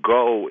had to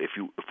go, if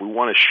we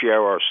want to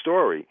share our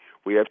story,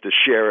 we have to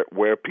share it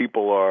where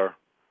people are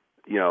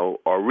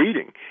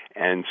reading.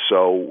 And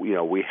so,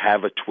 we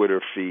have a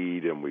Twitter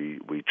feed, and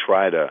we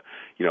try to,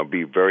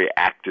 be very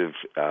active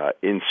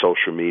in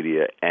social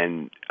media,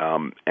 and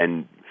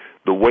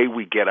the way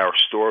we get our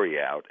story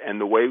out, and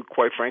the way,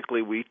 quite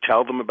frankly, we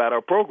tell them about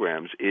our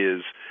programs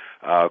is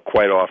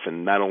quite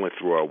often not only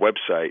through our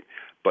website,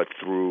 but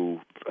through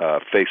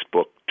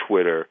Facebook,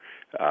 Twitter,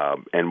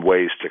 and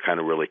ways to kind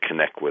of really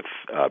connect with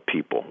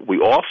people. We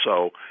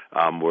also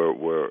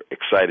we're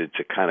excited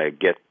to kind of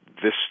get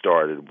this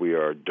started. We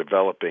are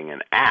developing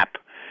an app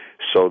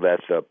so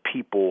that the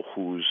people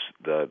who's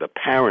the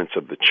parents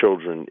of the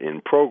children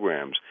in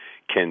programs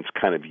can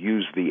kind of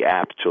use the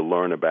app to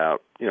learn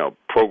about,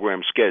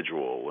 program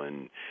schedule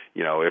and,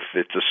 if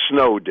it's a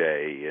snow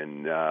day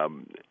and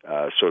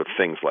sort of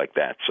things like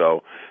that.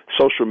 So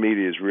social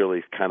media is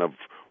really kind of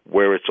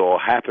where it's all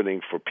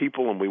happening for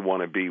people, and we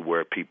want to be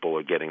where people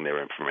are getting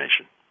their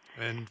information.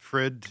 And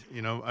Fred,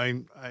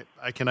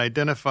 I can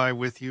identify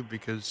with you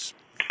because,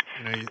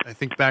 I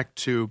think back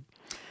to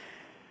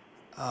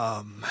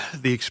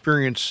the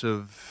experience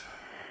of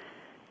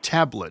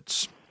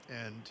tablets.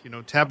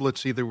 And,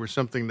 tablets either were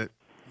something that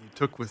you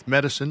took with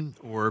medicine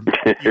or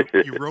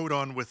you wrote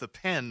on with a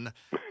pen,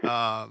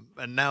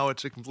 and now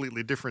it's a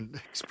completely different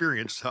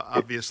experience,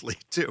 obviously,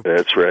 too.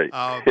 That's right.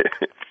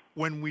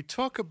 When we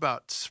talk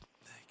about,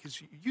 because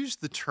you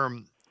used the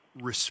term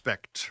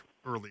respect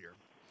earlier,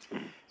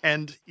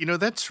 and,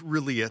 that's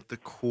really at the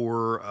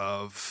core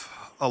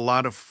of a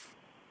lot of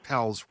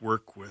PAL's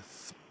work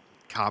with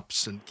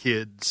cops and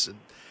kids. And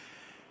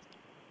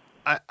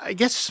I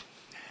guess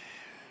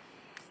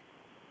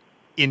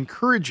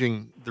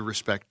encouraging the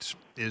respect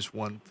is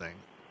one thing.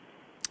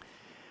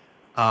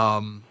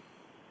 And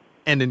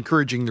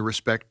encouraging the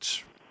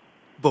respect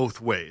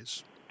both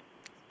ways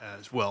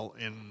as well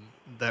in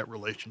that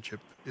relationship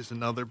is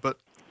another. But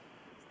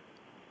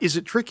is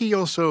it tricky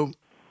also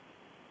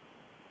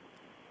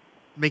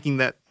making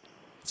that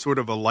sort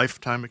of a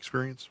lifetime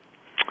experience?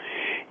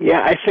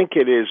 Yeah, I think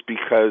it is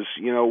because,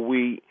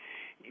 we,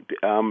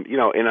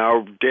 in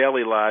our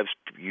daily lives,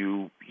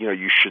 you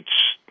should,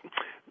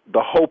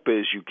 the hope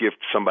is you give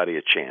somebody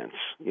a chance,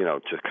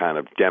 to kind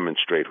of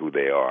demonstrate who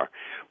they are.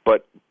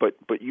 But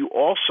you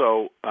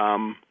also,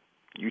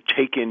 you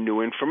take in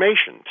new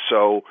information.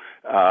 So,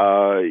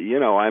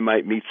 I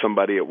might meet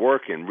somebody at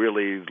work and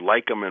really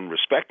like them and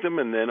respect them,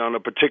 and then on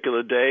a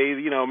particular day,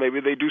 maybe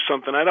they do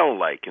something I don't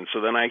like, and so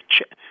then I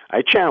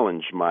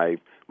challenge my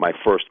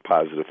first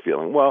positive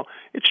feeling. Well,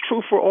 it's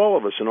true for all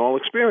of us in all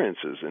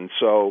experiences, and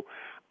so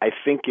I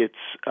think it's.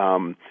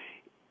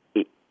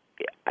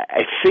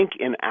 I think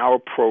in our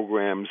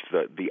programs,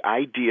 the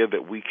idea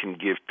that we can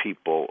give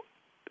people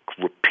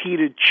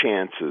repeated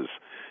chances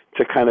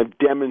to kind of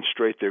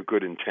demonstrate their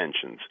good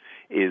intentions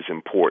is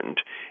important.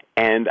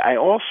 And I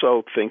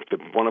also think that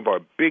one of our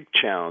big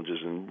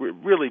challenges, and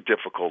really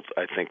difficult,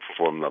 I think,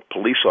 from the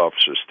police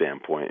officer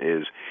standpoint,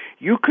 is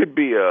you could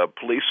be a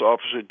police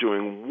officer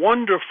doing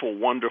wonderful,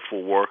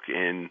 wonderful work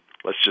in,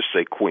 let's just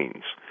say,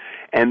 Queens,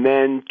 and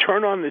then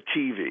turn on the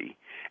TV,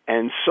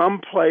 and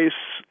someplace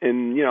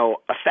in,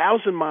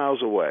 1,000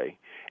 miles away,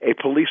 a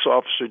police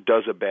officer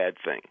does a bad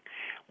thing.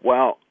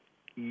 Well,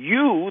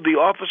 you, the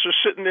officer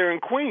sitting there in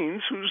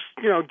Queens, who's,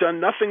 done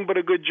nothing but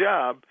a good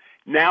job,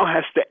 now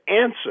has to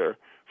answer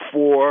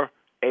for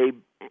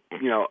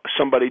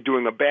somebody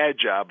doing a bad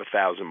job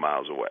 1,000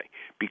 miles away,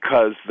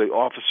 because the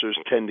officers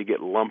tend to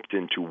get lumped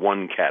into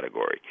one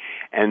category.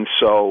 And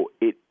so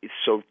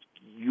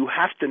you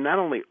have to not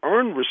only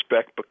earn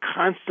respect, but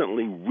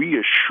constantly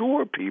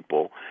reassure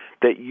people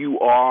that you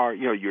are,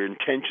 your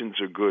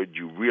intentions are good,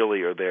 you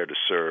really are there to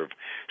serve.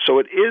 So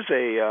it is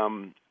a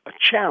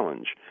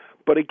challenge.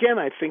 But again,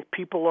 I think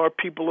people are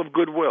people of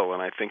goodwill,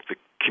 and I think the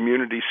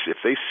communities, if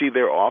they see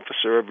their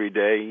officer every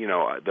day,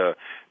 the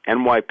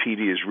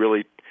NYPD has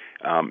really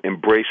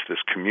embraced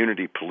this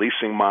community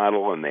policing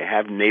model, and they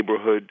have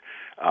neighborhood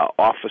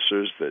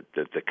officers that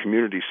the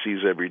community sees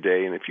every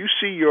day. And if you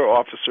see your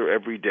officer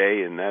every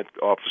day and that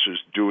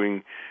officer's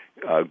doing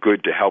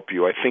good to help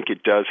you. I think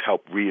it does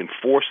help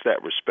reinforce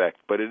that respect,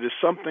 but it is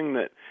something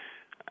that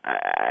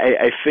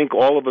I think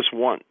all of us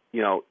want,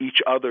 each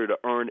other to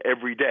earn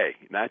every day,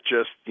 not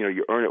just,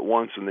 you earn it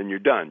once and then you're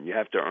done. You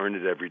have to earn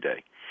it every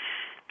day.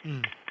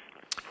 Mm.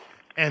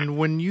 And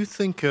when you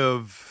think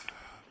of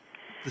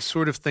the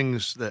sort of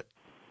things that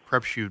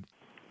perhaps you'd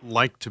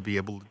like to be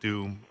able to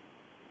do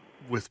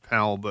with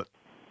PAL, but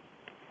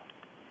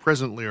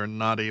presently are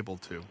not able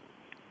to,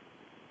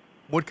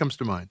 what comes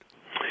to mind?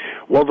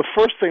 Well, the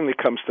first thing that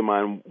comes to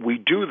mind, we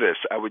do this,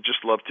 I would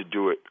just love to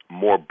do it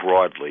more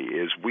broadly,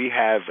 is we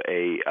have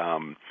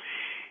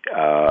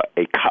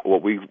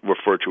what we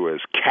refer to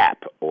as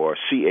CAP, or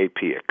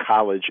CAP, a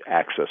College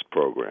Access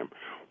Program,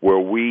 where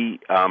we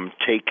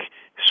take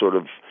sort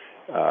of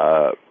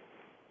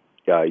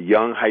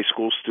young high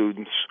school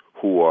students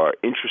who are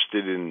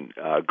interested in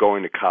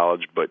going to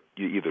college, but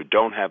you either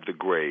don't have the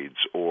grades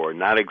or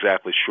not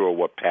exactly sure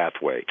what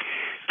pathway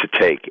to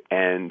take.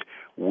 And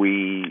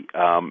we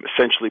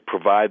essentially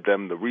provide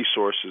them the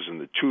resources and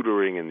the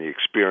tutoring and the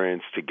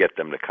experience to get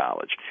them to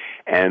college.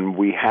 And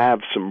we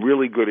have some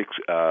really good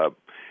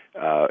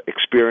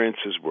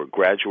experiences. We're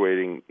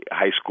graduating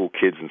high school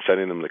kids and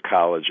sending them to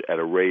college at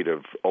a rate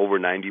of over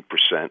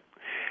 90%.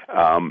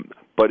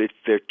 But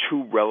they're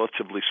two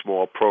relatively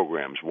small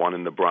programs, one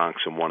in the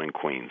Bronx and one in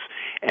Queens.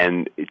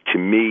 And to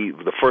me,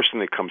 the first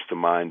thing that comes to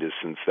mind is,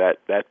 since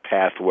that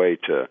pathway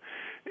to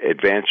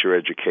advance your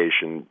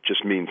education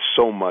just means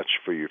so much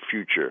for your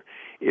future,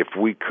 if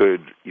we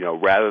could,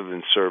 rather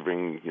than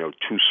serving,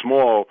 two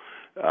small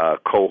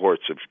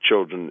cohorts of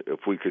children,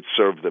 if we could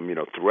serve them,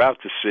 throughout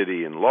the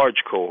city in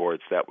large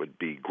cohorts, that would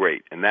be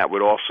great. And that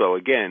would also,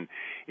 again,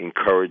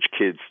 encourage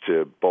kids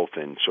to both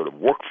in sort of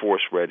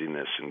workforce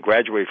readiness and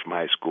graduate from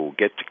high school,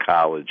 get to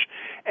college,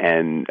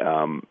 and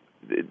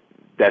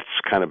that's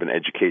kind of an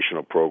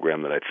educational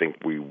program that I think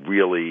we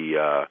really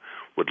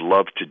would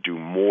love to do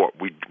more.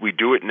 We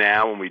do it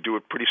now, and we do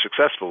it pretty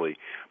successfully,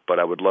 but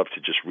I would love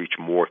to just reach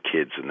more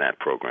kids in that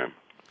program.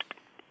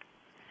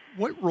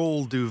 What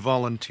role do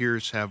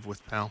volunteers have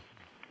with PAL?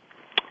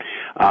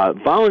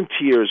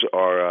 Volunteers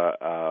are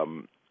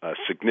a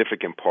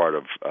significant part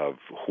of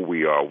who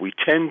we are. We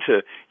tend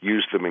to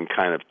use them in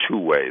kind of two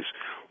ways.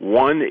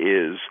 One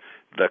is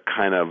the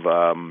kind of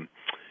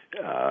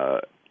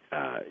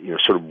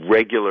sort of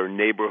regular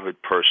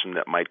neighborhood person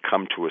that might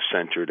come to a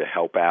center to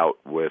help out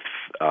with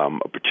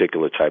a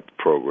particular type of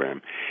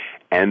program.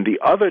 And the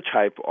other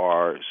type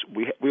are,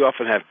 we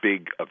often have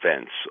big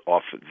events.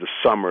 Often the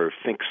summer,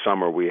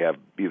 we have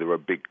either a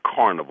big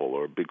carnival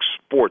or a big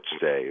sports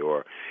day,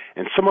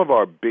 and some of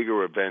our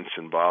bigger events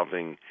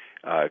involving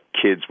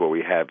kids, where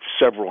we have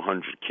several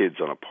hundred kids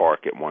on a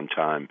park at one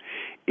time.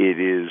 It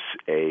is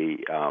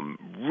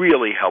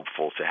really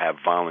helpful to have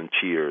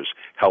volunteers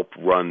help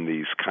run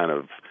these kind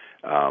of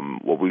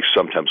what we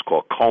sometimes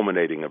call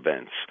culminating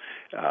events,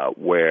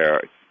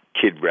 where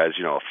kid has,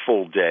 a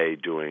full day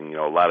doing,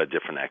 a lot of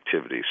different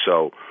activities.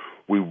 So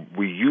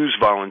we use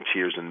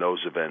volunteers in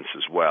those events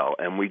as well.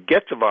 And we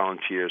get the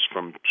volunteers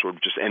from sort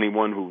of just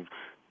anyone who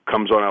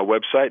comes on our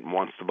website and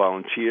wants to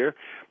volunteer,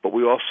 but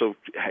we also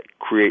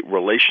create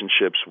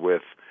relationships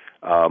with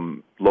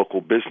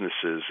local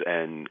businesses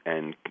and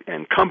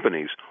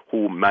companies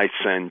who might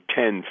send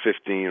 10,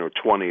 15, or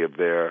 20 of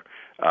their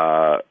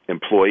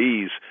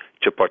employees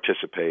to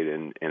participate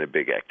in a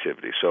big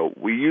activity. So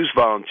we use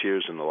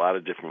volunteers in a lot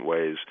of different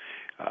ways,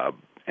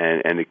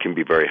 and it can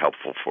be very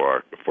helpful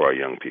for our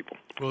young people.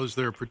 Well, is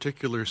there a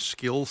particular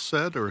skill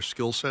set or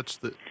skill sets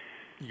that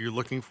you're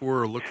looking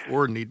for or look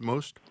for and need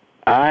most?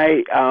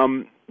 I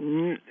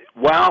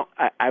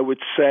would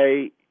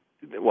say,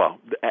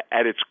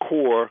 at its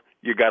core,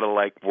 you got to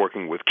like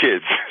working with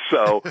kids.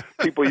 So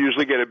people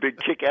usually get a big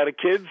kick out of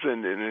kids,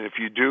 and if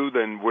you do,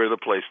 then we're the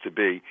place to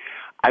be.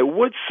 I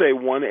would say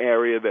one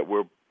area that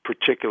we're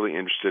particularly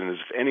interested in is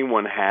if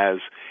anyone has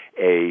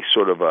a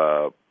sort of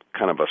a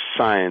kind of a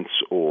science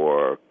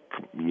or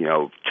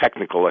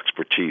technical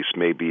expertise,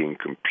 maybe in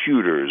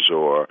computers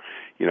or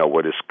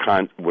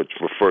what's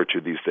referred to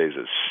these days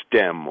as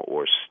STEM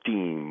or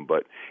STEAM,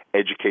 but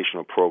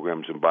educational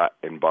programs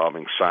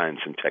involving science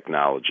and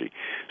technology.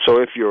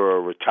 So if you're a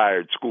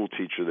retired school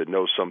teacher that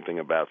knows something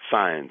about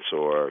science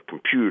or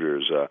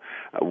computers,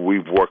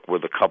 we've worked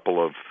with a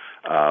couple of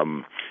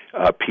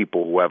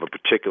people who have a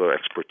particular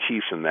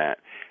expertise in that.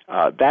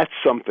 That's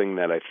something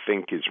that I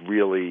think is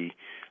really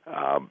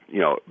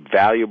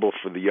valuable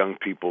for the young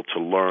people to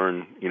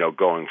learn,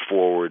 going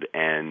forward,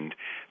 and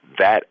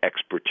that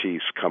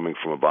expertise coming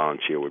from a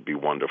volunteer would be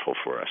wonderful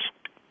for us.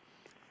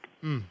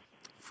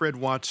 Fred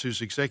Watts,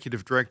 who's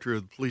Executive Director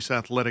of the Police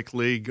Athletic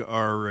League,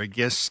 our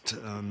guest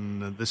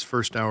on this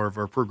first hour of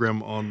our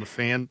program on The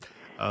Fan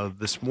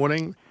this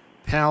morning.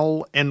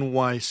 PAL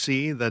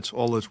NYC, that's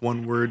all as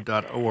one word,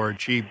 .org,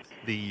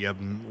 the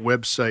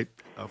website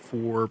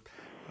for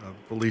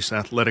Police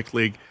Athletic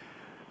League.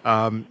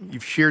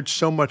 You've shared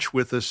so much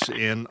with us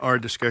in our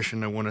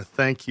discussion. I want to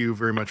thank you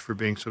very much for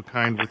being so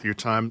kind with your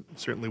time.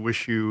 Certainly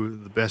wish you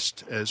the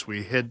best as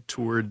we head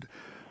toward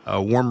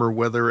warmer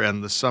weather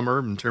and the summer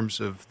in terms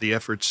of the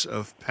efforts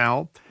of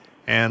PAL.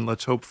 And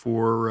let's hope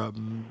for a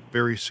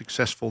very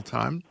successful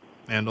time.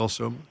 And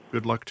also,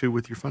 good luck, too,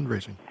 with your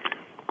fundraising.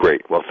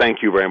 Great. Well,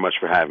 thank you very much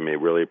for having me.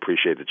 Really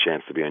appreciate the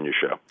chance to be on your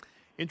show.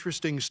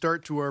 Interesting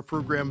start to our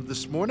program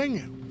this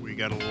morning. We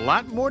got a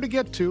lot more to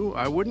get to.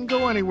 I wouldn't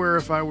go anywhere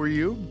if I were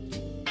you.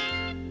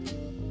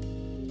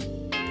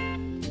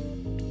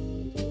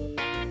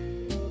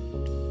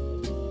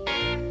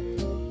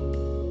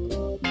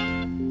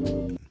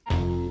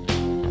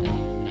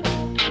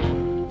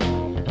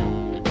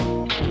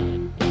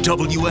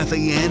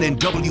 WFAN and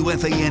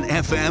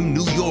WFAN-FM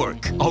New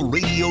York, a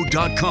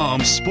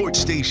radio.com sports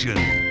station.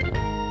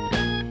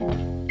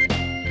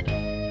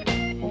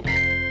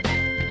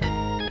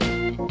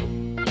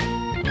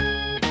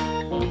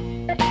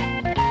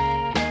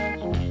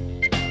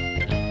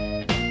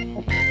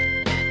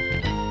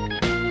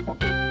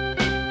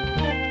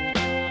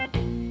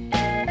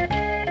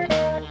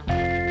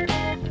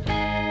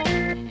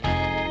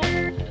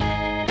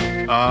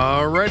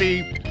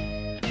 Alrighty.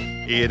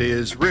 It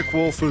is Rick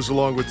Wolf who's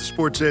along with the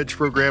Sports Edge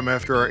program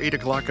after our 8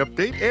 o'clock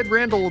update. Ed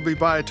Randall will be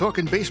by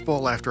talking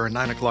baseball after our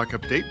 9 o'clock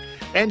update.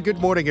 And good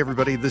morning,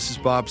 everybody. This is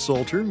Bob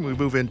Salter. We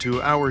move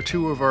into hour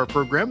 2 of our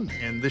program,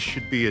 and this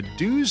should be a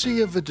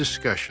doozy of a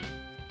discussion.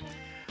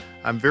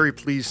 I'm very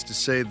pleased to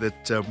say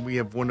that we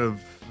have one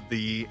of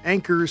the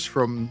anchors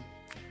from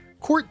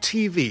Court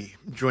TV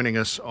joining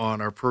us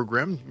on our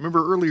program.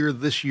 Remember earlier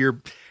this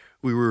year,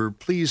 we were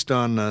pleased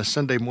on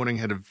Sunday morning,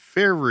 had a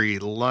very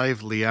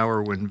lively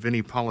hour when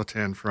Vinnie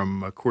Politan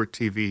from Court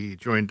TV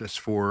joined us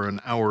for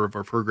an hour of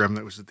our program.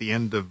 That was at the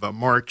end of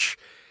March.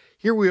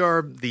 Here we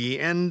are,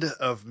 the end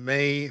of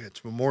May.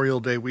 It's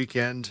Memorial Day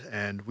weekend,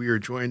 and we are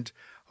joined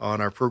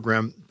on our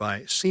program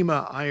by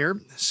Seema Iyer.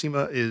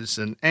 Seema is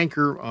an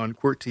anchor on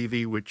Court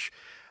TV, which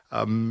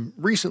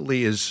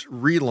recently is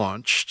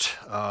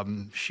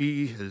relaunched.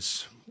 She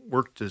has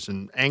worked as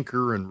an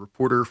anchor and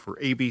reporter for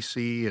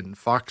ABC and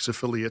Fox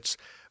affiliates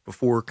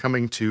before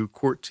coming to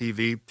Court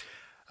TV.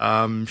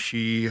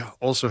 She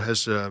also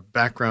has a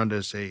background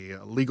as a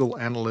legal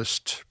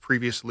analyst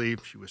previously.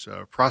 She was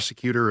a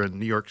prosecutor in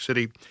New York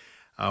City,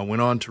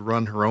 went on to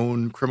run her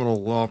own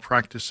criminal law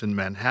practice in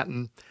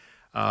Manhattan.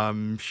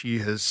 She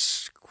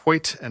has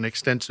quite an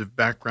extensive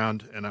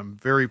background, and I'm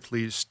very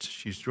pleased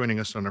she's joining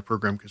us on our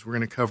program because we're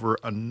going to cover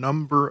a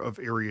number of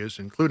areas,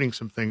 including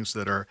some things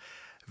that are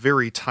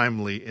very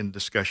timely in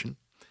discussion.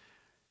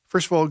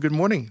 First of all, good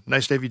morning.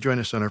 Nice to have you join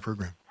us on our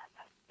program.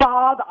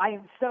 Bob, I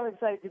am so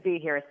excited to be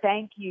here.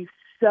 Thank you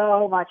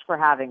so much for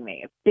having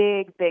me. A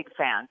big, big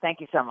fan. Thank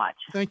you so much.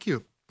 Thank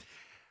you.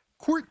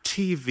 Court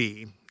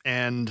TV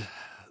and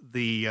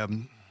the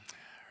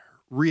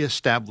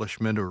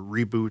reestablishment or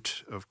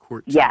reboot of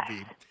Court TV.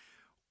 Yes.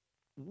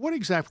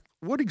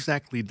 What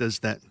exactly does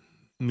that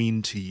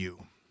mean to you?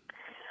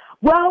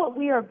 Well,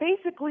 we are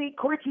basically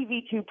Court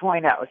TV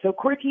 2.0. So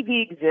Court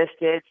TV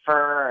existed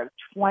for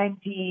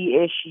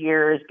 20-ish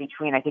years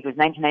between, I think it was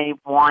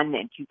 1991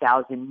 and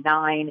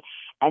 2009.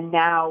 And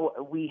now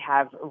we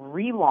have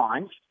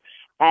relaunched.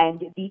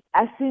 And the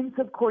essence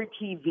of Court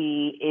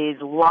TV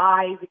is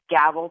live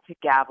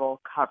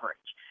gavel-to-gavel coverage.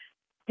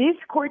 This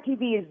Court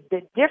TV is a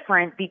bit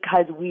different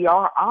because we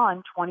are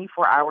on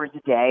 24 hours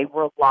a day.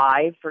 We're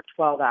live for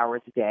 12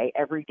 hours a day,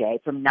 every day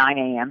from 9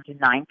 a.m. to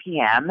 9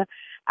 p.m.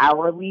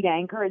 Our lead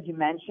anchor, as you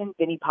mentioned,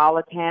 Vinnie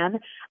Politan,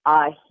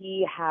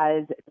 he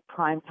has the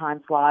prime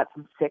time slot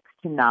from 6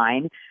 to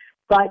 9.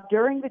 But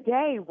during the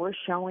day, we're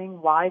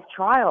showing live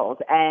trials.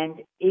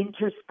 And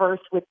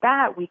interspersed with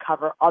that, we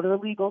cover other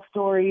legal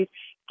stories,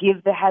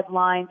 give the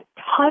headlines,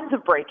 tons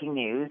of breaking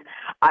news.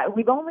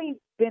 We've only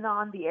been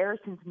on the air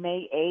since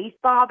May 8th,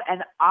 Bob,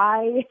 and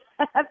I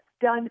have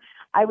done,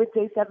 I would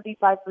say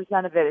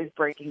 75% of it is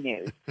breaking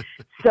news.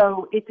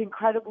 So it's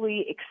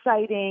incredibly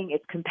exciting.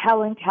 It's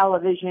compelling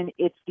television.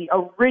 It's the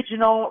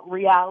original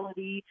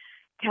reality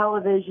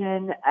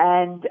television,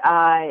 and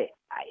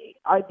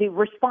the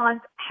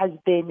response has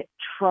been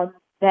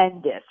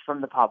tremendous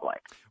from the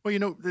public. Well, you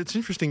know, it's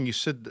interesting you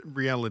said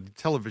reality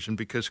television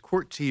because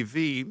Court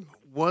TV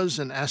was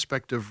an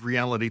aspect of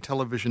reality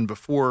television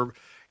before,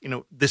 you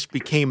know, this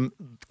became,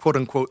 quote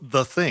unquote,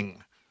 the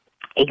thing.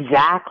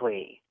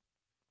 Exactly.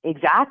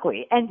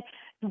 And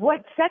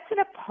what sets it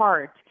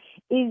apart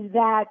is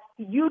that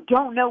you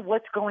don't know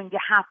what's going to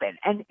happen.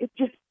 And it's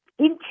just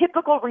in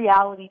typical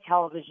reality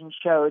television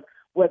shows,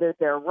 whether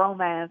they're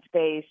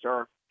romance-based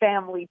or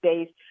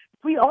family-based,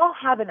 we all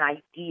have an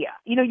idea.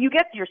 You know, you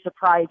get your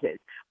surprises,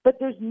 but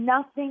there's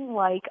nothing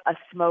like a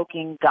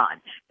smoking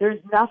gun. There's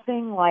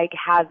nothing like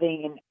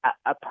having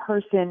a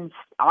person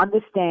on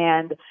the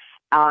stand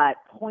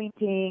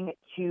pointing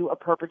to a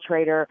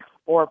perpetrator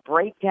or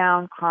break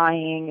down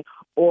crying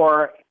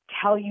or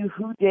tell you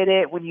who did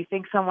it when you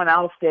think someone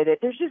else did it.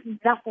 There's just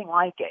nothing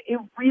like it. It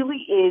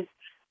really is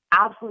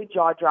absolutely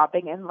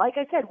jaw-dropping. And like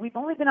I said, we've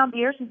only been on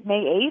the air since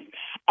May 8th,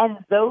 and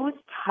those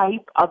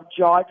type of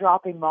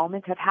jaw-dropping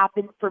moments have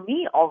happened for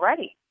me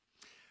already.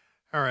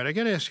 All right, I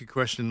got to ask you a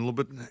question a little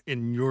bit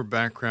in your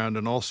background,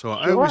 and also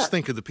I Sure. always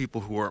think of the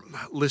people who are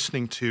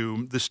listening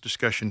to this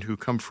discussion who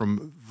come from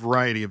a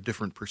variety of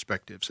different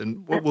perspectives.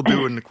 And what we'll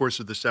do in the course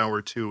of this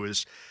hour, too,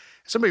 is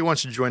if somebody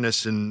wants to join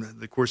us in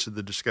the course of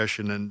the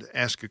discussion and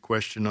ask a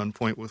question on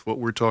point with what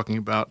we're talking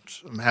about,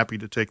 I'm happy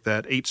to take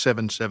that.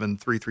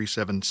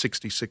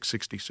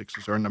 877-337-6666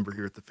 is our number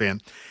here at The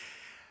Fan.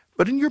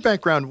 But in your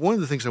background, one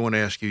of the things I want to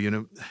ask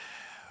you,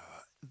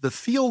 the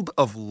field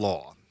of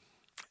law,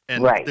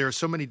 and Right. there are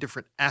so many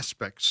different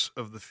aspects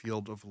of the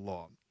field of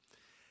law.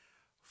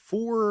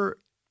 For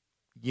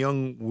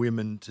young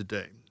women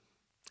today,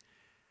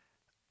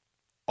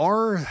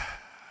 are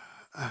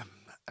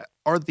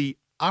the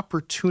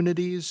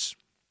opportunities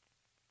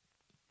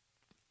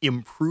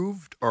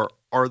improved, or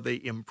are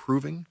they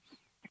improving?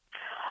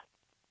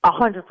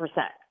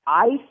 100%.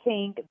 I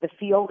think the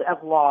field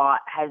of law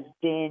has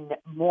been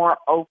more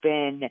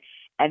open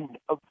and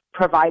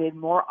provided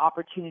more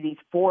opportunities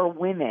for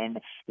women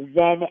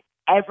than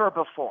ever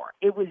before.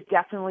 It was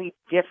definitely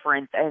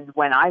different. And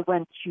when I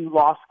went to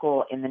law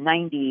school in the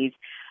 90s,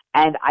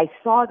 and I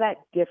saw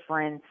that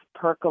difference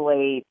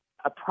percolate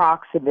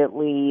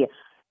approximately,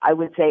 I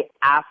would say,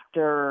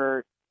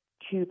 after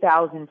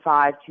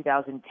 2005,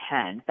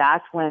 2010.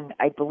 That's when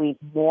I believe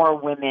more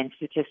women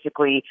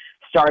statistically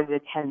started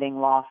attending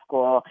law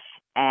school,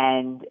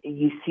 and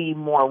you see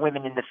more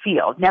women in the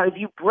field. Now, if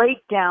you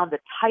break down the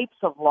types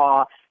of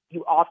law,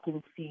 you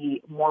often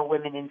see more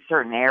women in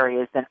certain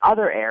areas than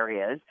other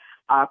areas.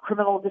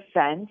 Criminal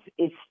defense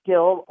is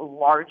still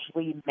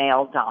largely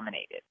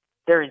male-dominated.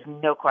 There is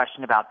no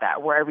question about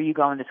that. Wherever you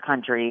go in this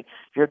country,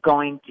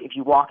 if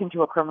you walk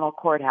into a criminal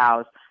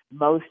courthouse,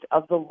 most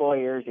of the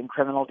lawyers in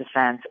criminal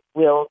defense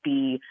will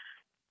be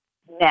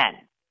men.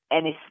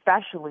 And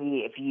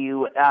especially if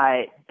you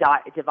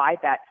divide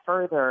that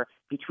further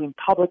between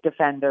public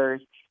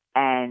defenders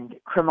and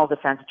criminal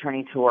defense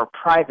attorneys who are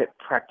private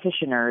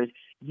practitioners,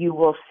 you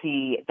will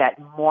see that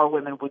more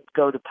women would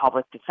go to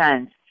public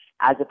defense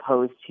as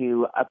opposed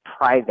to a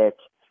private.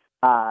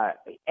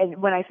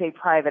 And when I say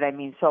private, I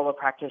mean solo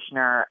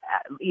practitioner.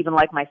 Even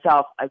like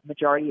myself, a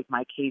majority of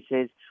my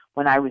cases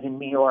when I was in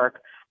New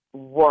York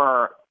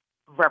were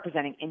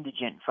representing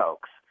indigent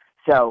folks.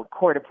 So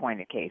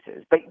court-appointed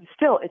cases. But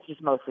still, it's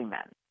just mostly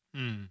men.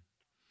 Mm.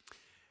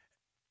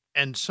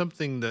 And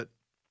something that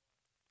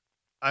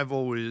I've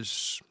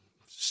always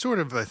sort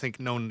of, I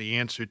think, known the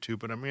answer to,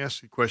 but I'm going to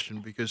ask the question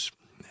because,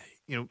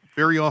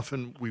 very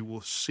often we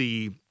will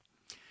see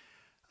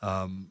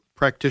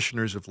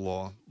practitioners of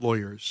law,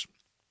 lawyers,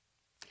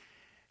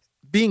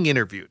 being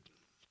interviewed.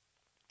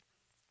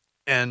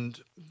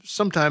 And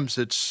sometimes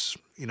it's,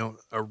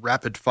 a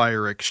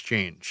rapid-fire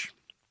exchange.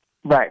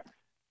 Right.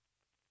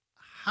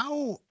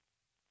 How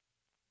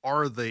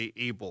are they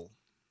able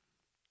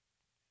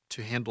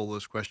to handle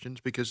those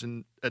questions? Because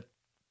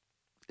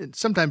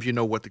sometimes you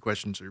know what the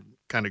questions are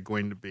kind of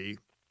going to be,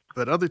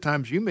 but other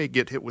times you may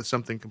get hit with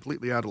something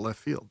completely out of left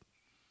field.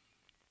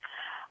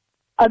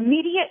 A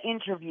media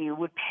interview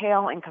would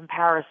pale in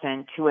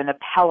comparison to an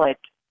appellate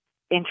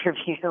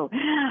interview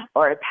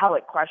or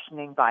appellate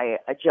questioning by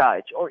a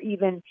judge, or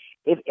even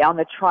if on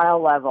the trial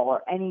level,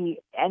 or any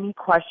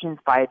questions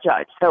by a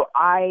judge. So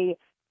I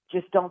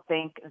just don't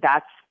think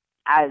that's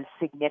as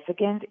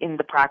significant in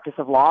the practice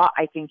of law.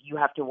 I think you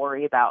have to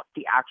worry about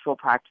the actual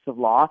practice of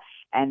law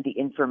and the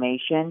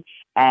information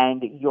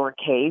and your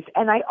case.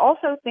 And I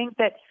also think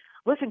that,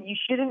 listen, you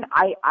shouldn't,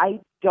 I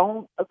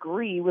don't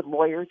agree with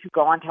lawyers who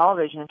go on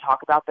television and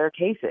talk about their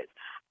cases.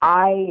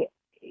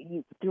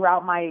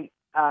 Throughout my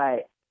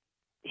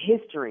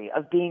history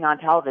of being on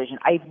television,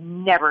 I've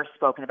never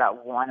spoken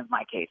about one of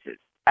my cases,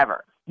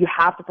 ever. You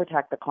have to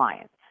protect the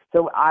client.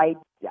 So I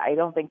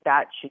don't think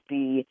that should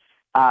be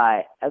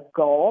a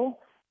goal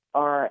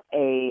or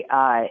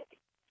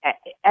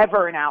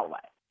ever an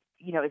outlet.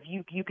 If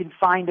you can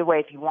find a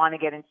way, if you want to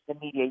get into the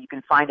media, you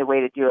can find a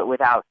way to do it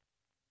without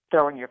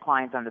throwing your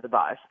clients under the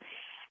bus.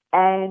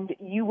 And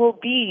you will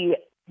be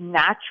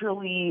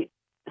naturally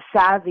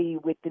savvy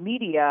with the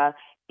media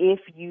if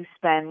you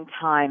spend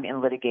time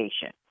in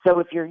litigation. So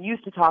if you're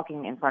used to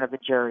talking in front of a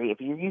jury, if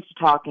you're used to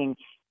talking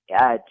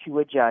to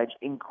a judge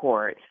in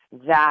court,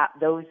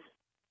 those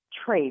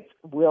traits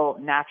will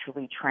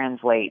naturally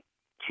translate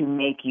to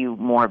make you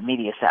more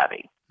media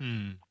savvy.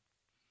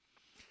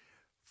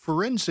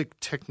 Forensic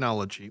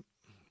technology,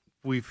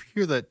 we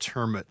hear that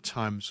term at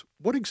times.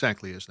 What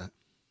exactly is that?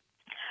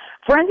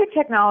 Forensic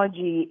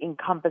technology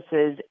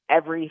encompasses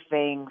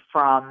everything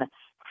from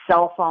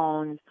cell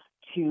phones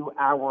to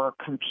our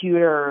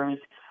computers,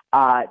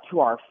 to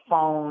our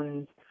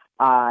phones,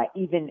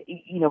 even,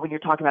 when you're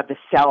talking about the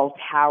cell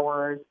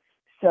towers.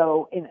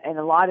 So in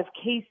a lot of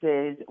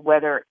cases,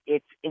 whether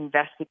it's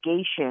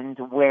investigations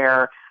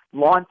where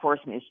law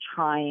enforcement is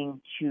trying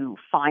to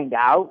find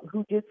out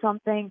who did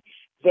something,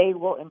 they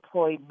will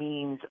employ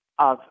means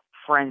of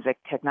forensic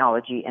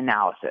technology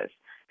analysis.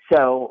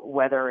 So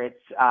whether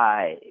it's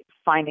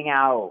finding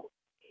out,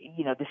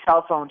 the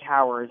cell phone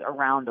towers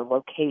around a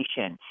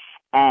location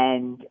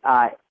and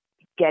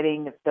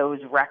getting those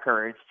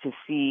records to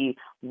see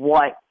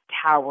what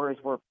towers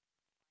were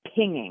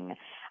pinging.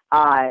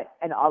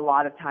 And a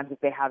lot of times if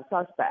they have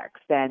suspects,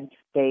 then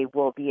they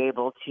will be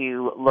able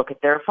to look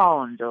at their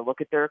phones or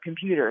look at their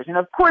computers. And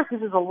of course,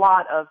 this is a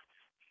lot of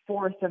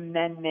Fourth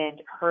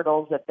Amendment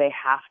hurdles that they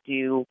have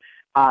to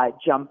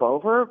jump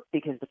over,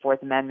 because the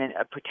Fourth Amendment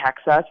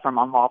protects us from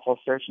unlawful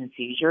search and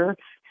seizure.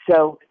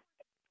 So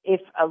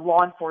if a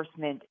law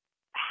enforcement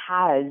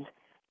has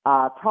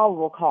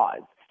probable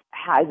cause,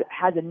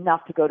 has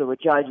enough to go to a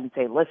judge and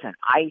say, listen,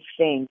 I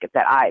think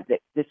that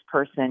this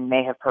person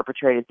may have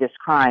perpetrated this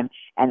crime,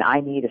 and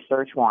I need a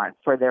search warrant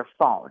for their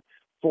phone,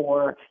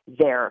 for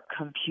their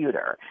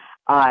computer,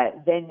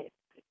 then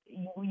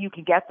you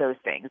can get those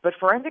things. But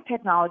forensic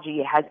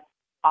technology has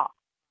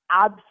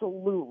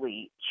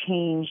absolutely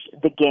changed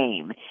the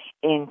game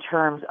in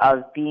terms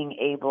of being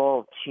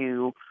able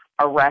to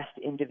arrest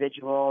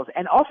individuals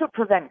and also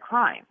prevent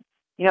crime.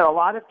 You know, a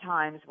lot of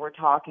times we're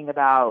talking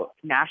about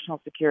national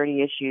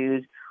security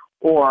issues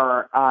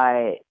or,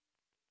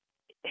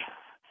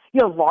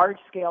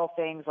 large-scale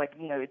things like,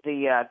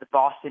 the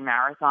Boston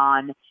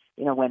Marathon,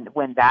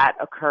 when that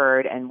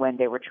occurred and when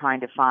they were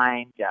trying to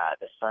find the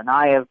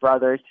Tsarnaev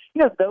brothers,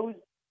 those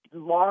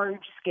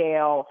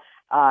large-scale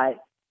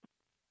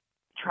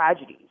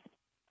tragedies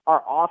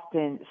are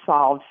often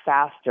solved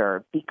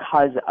faster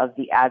because of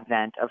the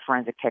advent of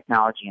forensic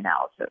technology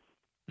analysis.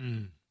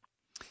 Mm.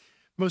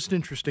 Most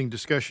interesting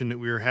discussion that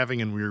we were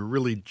having, and we were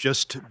really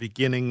just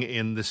beginning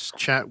in this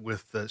chat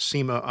with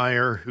Seema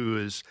Iyer, who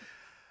is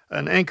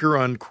an anchor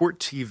on Court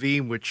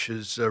TV, which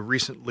is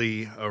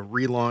recently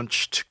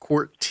relaunched.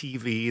 Court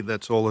TV,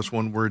 that's all as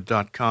one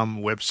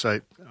word.com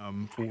website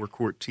for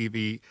Court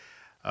TV.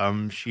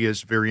 She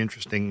has a very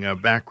interesting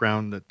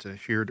background that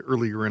shared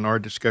earlier in our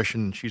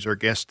discussion. She's our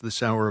guest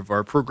this hour of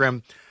our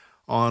program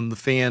on The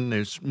Fan.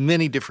 There's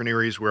many different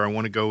areas where I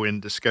want to go in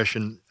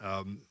discussion.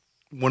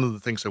 One of the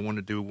things I want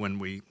to do when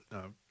we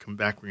come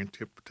back, we're going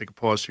to take a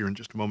pause here in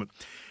just a moment,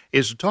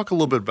 is to talk a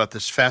little bit about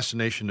this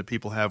fascination that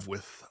people have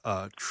with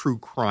true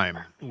crime.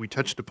 We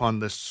touched upon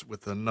this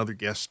with another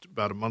guest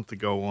about a month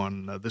ago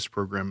on this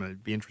program.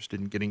 I'd be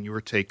interested in getting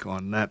your take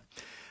on that.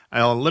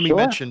 Let me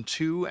mention,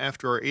 too,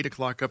 after our 8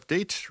 o'clock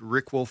update,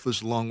 Rick Wolf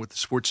is along with the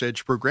Sports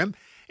Edge program.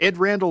 Ed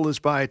Randall is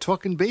by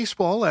talking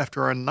baseball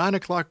after our 9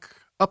 o'clock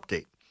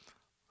update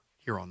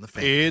here on The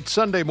Fan. It's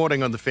Sunday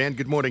morning on The Fan.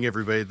 Good morning,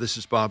 everybody. This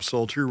is Bob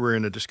Salter. We're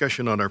in a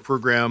discussion on our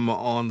program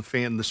on The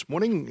Fan this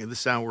morning,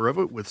 this hour of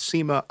it, with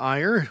Seema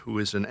Iyer, who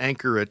is an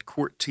anchor at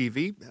Court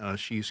TV.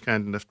 She's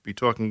kind enough to be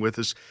talking with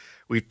us.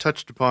 We've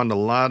touched upon a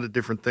lot of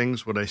different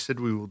things. What I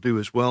said we will do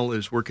as well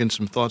is work in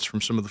some thoughts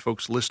from some of the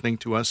folks listening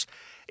to us.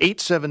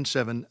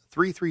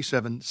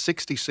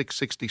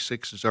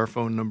 877-337-6666 is our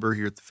phone number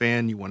here at The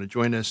Fan. You want to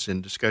join us in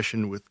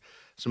discussion with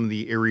some of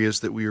the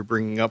areas that we are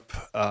bringing up.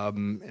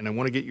 And I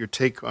want to get your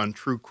take on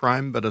true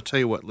crime, but I'll tell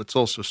you what, let's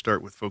also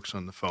start with folks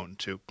on the phone,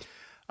 too.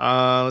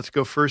 Let's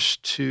go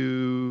first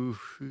to,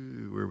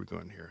 where are we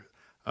going here?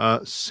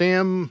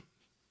 Sam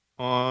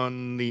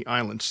on the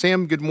island.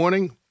 Sam, good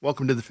morning.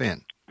 Welcome to The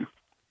Fan.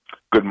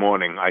 Good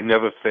morning. I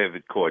never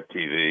favored Court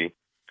TV.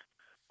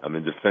 I'm a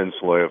defense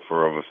lawyer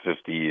for over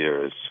 50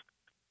 years,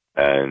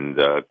 and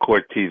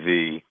Court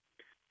TV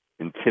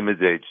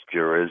intimidates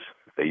jurors.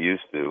 They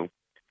used to,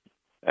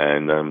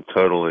 and I'm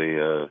totally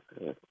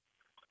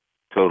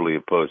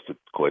opposed to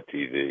Court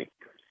TV.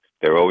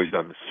 They're always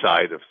on the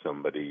side of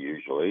somebody,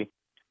 usually,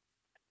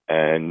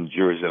 and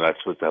jurors are not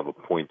supposed to have a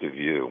point of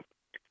view.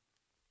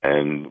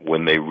 And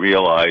when they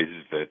realize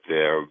that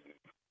they're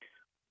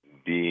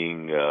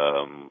being,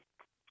 how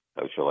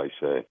shall I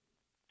say,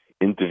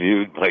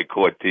 interviewed by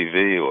Court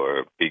TV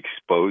or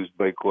exposed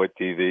by Court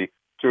TV,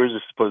 jurors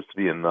are supposed to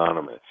be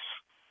anonymous.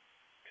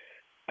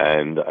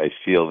 And I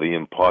feel the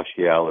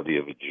impartiality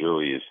of a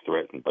jury is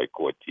threatened by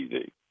Court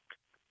TV.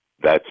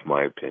 That's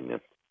my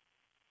opinion.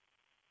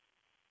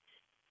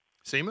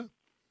 Seema?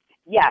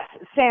 Yes,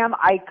 Sam,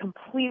 I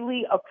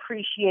completely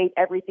appreciate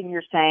everything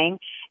you're saying.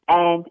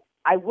 And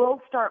I will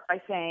start by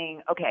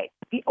saying, okay,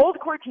 the old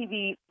Court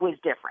TV was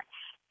different.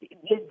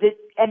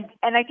 And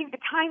I think the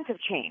times have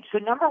changed. So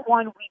number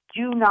one, we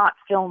do not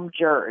film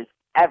jurors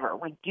ever.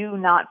 We do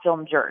not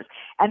film jurors.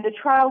 And the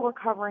trial we're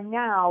covering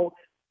now,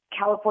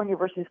 California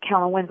versus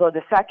Kellen Winslow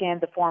II,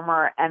 the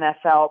former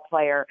NFL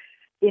player,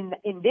 in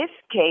this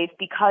case,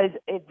 because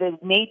the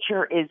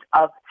nature is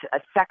of a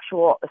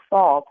sexual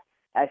assault,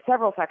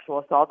 several sexual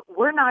assaults,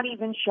 we're not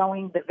even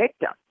showing the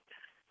victim.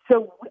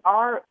 So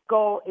our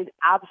goal is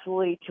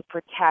absolutely to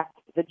protect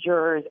the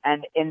jurors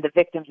and the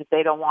victims if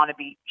they don't want to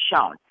be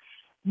shown.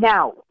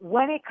 Now,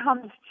 when it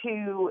comes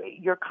to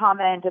your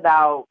comment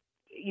about,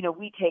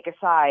 we take a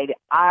side,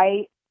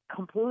 I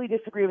completely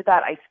disagree with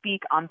that. I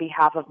speak on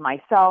behalf of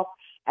myself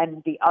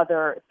and the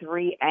other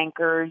three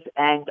anchors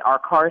and our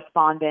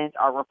correspondents,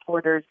 our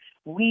reporters.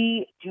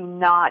 We do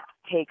not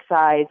take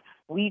sides.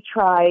 We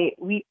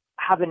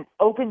have an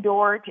open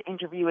door to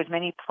interview as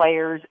many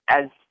players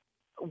as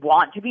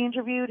want to be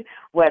interviewed,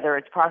 whether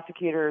it's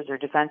prosecutors or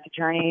defense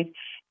attorneys,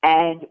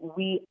 and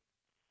we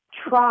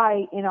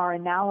try in our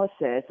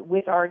analysis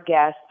with our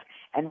guests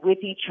and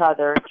with each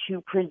other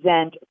to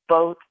present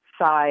both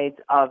sides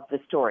of the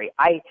story.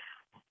 I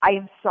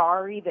am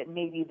sorry that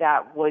maybe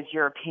that was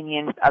your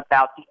opinion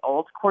about the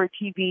old Court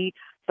TV,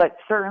 but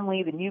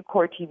certainly the new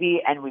Court TV,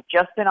 and we've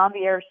just been on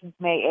the air since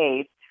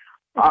May 8th,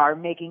 are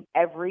making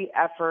every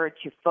effort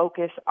to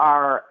focus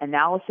our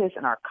analysis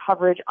and our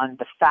coverage on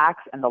the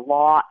facts and the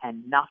law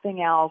and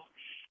nothing else,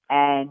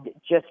 and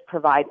just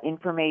provide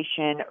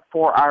information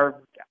for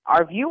our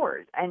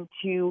viewers and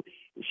to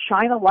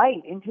shine a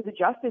light into the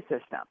justice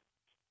system.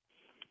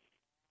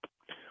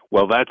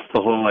 Well, that's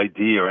the whole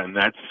idea, and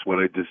that's what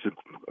I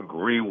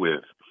disagree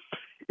with.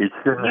 It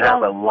shouldn't You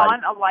have don't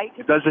want a light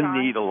to It doesn't shine?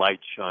 need a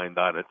light shined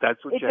on it.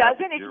 That's what It you have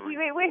doesn't. to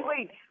do.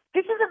 Wait.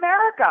 This is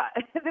America.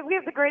 We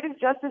have the greatest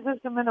justice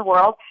system in the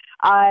world.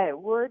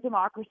 We're a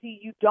democracy.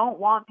 You don't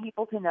want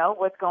people to know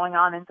what's going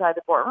on inside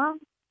the courtroom?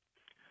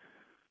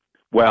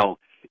 Well,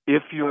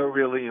 if you're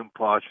really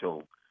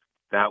impartial,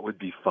 that would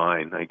be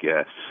fine, I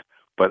guess.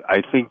 But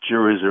I think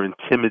jurors are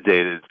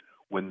intimidated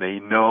when they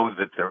know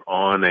that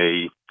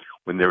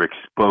when they're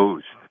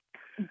exposed.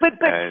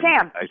 But And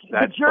Sam, that's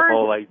the jurors, the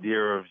whole idea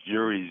of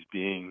juries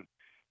being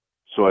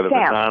sort of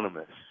Sam,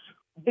 anonymous.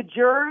 the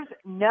jurors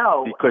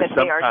know Because that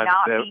they are sometimes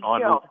not they're being on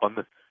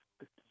killed.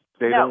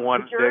 they No, don't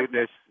want the jurors-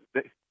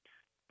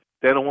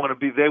 they don't want to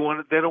be they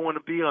don't want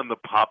to be on the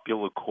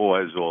popular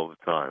cause all the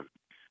time.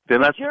 They're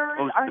not Jurors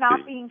supposed are to not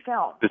be. being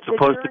filmed. They're The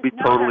supposed to jurors be know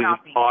they're totally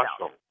not being impartial.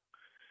 filmed.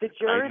 The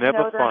jurors I never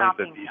know they're find not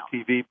that being these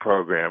filmed. TV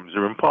programs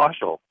are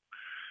impartial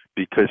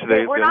because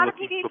they're not a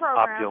looking PD for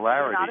program.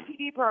 popularity. We're not a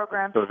PD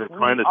program. So they're We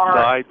trying to are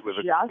side with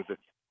just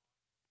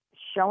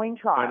showing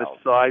trying trials.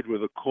 to side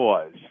with a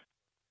cause.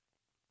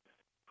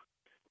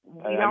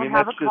 We I don't mean,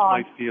 have that's a just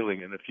cause. my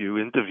feeling. And if you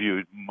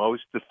interviewed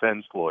most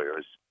defense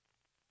lawyers,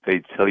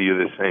 they'd tell you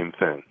the same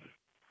thing.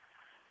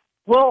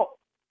 Well,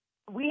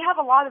 we have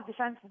a lot of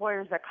defense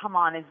lawyers that come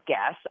on as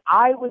guests.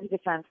 I was a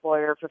defense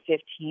lawyer for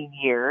 15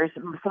 years.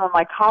 Some of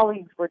my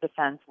colleagues were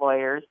defense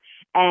lawyers.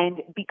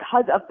 And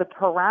because of the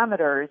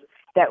parameters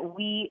that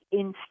we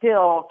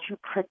instill to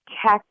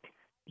protect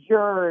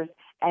jurors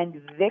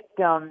and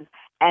victims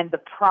and the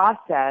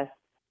process,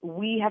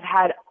 we have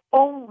had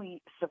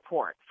only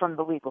support from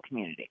the legal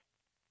community.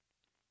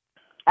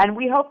 And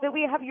we hope that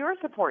we have your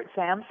support,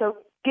 Sam. So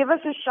give us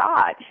a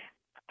shot.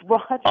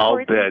 Watch I'll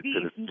Court bet TV.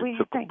 that if See what you you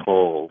took think. a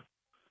poll,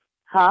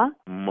 Huh?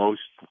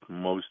 most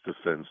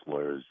defense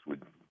lawyers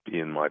would be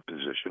in my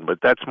position.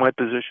 But that's my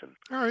position.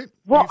 All right.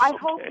 Well, You've- I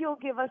hope you'll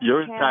give us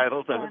You're a chance.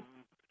 entitled to- to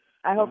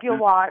I hope you'll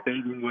watch.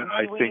 stating what and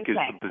I see what think you is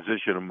think. the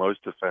position of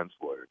most defense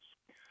lawyers.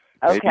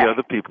 Okay. Maybe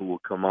other people will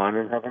come on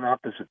and have an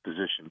opposite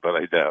position, but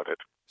I doubt it.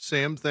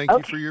 Sam, thank you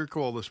Okay. for your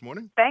call this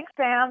morning. Thanks,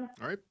 Sam.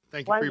 All right.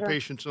 Thank you for your Pleasure.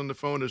 patience on the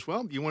phone as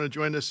well. You want to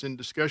join us in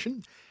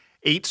discussion?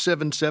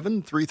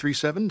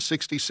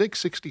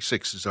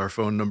 877-337-6666 is our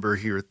phone number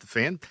here at The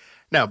Fan.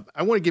 Now,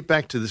 I want to get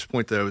back to this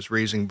point that I was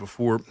raising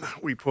before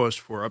we paused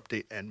for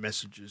update and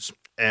messages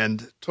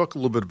and talk a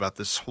little bit about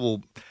this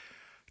whole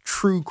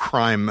true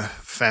crime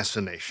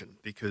fascination,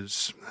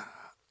 because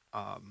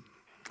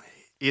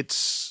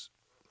it's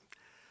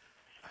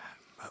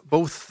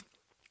both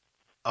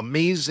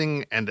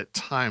amazing and at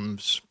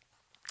times,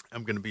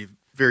 I'm going to be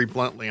very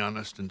bluntly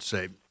honest and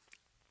say,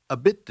 a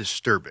bit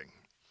disturbing.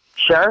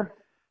 Sure.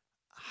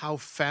 How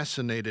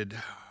fascinated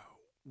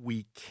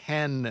we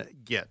can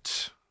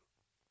get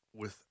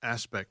with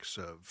aspects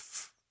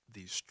of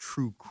these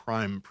true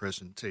crime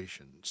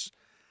presentations.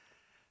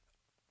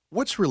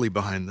 What's really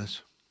behind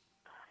this?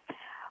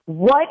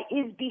 What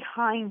is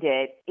behind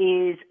it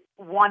is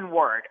one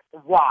word: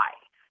 why.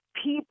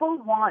 People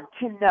want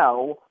to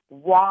know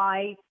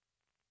why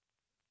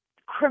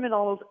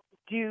criminals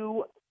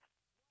do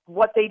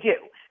what they do.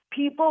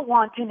 People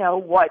want to know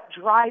what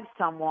drives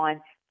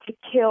someone to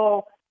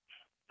kill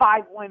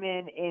 5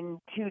 women in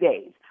 2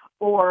 days,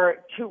 or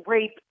to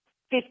rape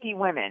 50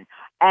 women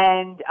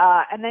and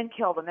then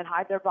kill them and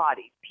hide their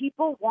bodies.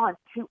 People want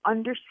to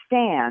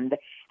understand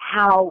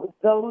how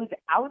those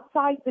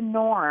outside the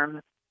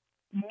norm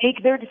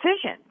make their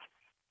decisions.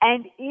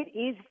 And it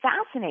is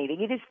fascinating.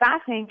 It is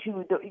fascinating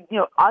to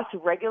us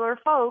regular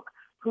folk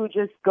who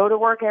just go to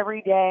work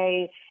every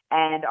day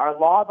and are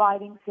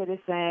law-abiding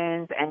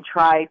citizens and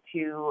try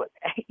to,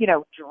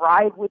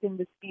 drive within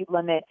the speed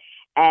limit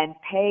and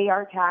pay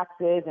our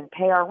taxes and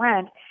pay our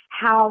rent,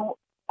 how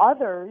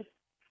others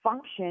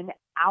function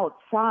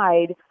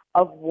outside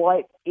of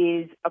what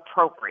is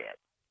appropriate.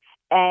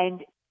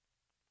 And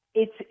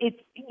it's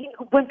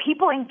when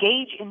people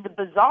engage in the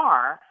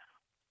bizarre,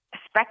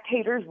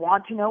 spectators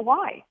want to know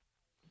why.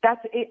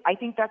 That's it. I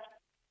think that's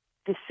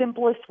the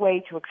simplest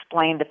way to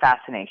explain the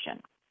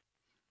fascination.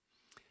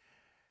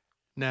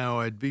 Now,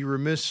 I'd be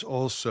remiss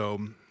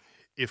also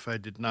if I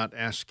did not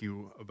ask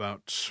you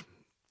about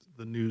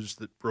the news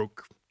that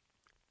broke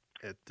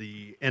at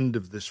the end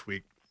of this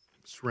week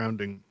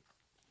surrounding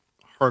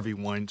Harvey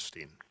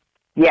Weinstein.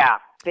 Yeah,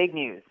 big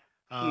news.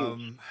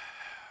 Huge.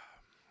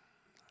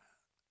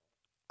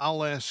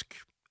 I'll ask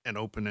an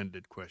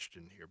open-ended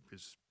question here,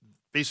 because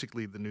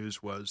basically the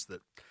news was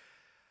that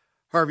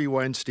Harvey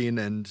Weinstein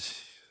and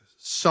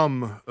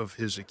some of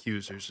his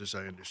accusers, as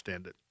I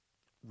understand it,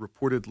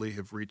 reportedly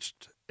have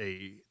reached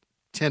a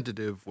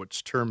tentative,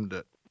 what's termed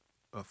a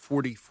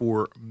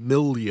 $44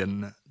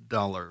 million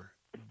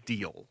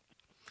deal.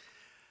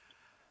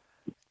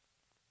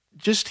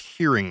 Just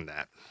hearing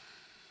that,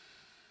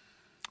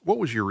 what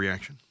was your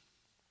reaction?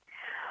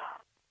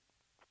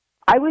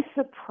 I was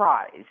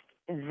surprised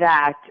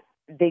that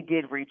they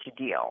did reach a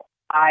deal.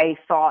 I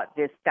thought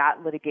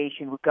that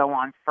litigation would go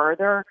on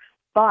further,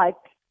 but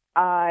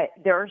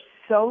there are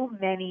so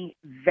many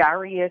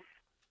various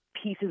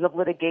pieces of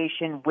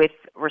litigation with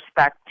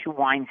respect to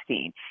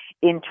Weinstein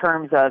in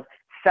terms of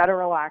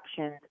federal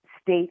actions,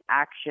 state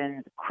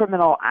actions,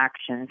 criminal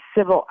actions,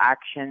 civil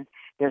actions.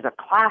 There's a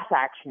class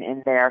action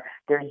in there.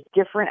 There's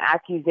different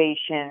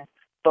accusations,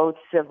 both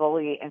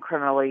civilly and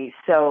criminally.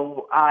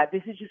 So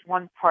this is just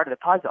one part of the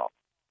puzzle.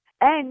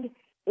 And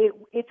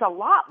it's a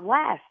lot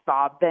less,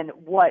 Bob, than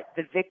what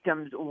the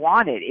victims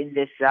wanted in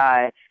this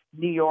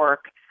New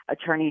York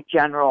Attorney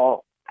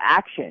General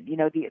action. You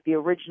know, the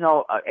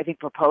original, I think,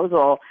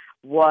 proposal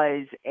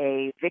was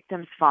a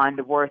victims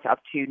fund worth up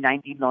to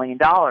 $90 million.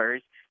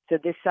 So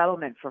this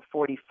settlement for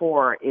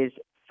 44 is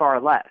far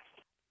less.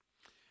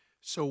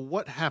 So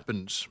what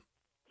happens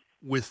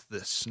with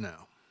this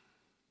now?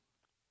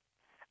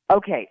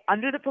 Okay,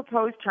 under the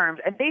proposed terms,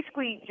 and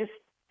basically just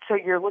so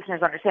your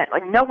listeners understand,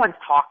 like no one's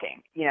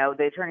talking. You know,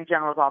 the Attorney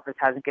General's office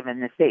hasn't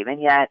given a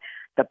statement yet.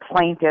 The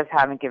plaintiffs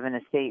haven't given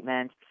a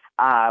statement.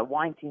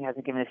 Weinstein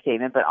hasn't given a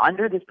statement. But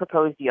under this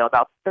proposed deal,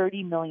 about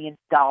 $30 million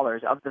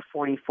of the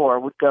 44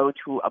 would go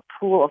to a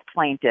pool of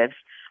plaintiffs.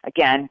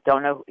 Again,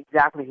 don't know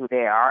exactly who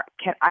they are.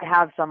 I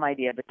have some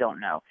idea, but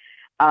don't know.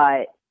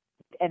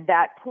 And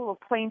that pool of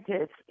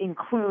plaintiffs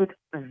include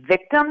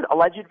victims,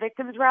 alleged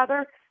victims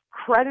rather,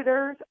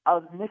 creditors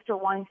of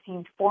Mr.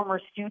 Weinstein's former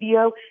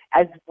studio,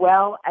 as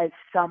well as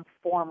some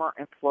former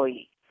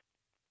employees.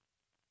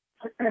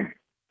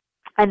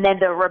 And then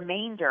the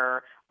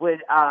remainder would,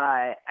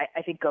 I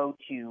think, go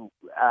to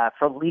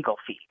for legal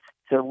fees,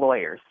 so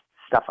lawyers,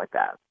 stuff like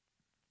that.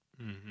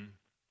 Mm-hmm.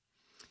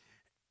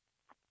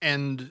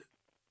 And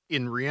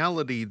in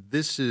reality,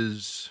 this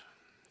is,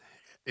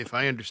 if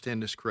I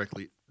understand this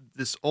correctly,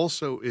 this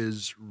also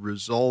is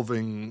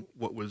resolving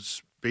what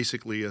was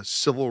basically a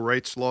civil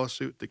rights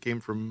lawsuit that came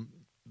from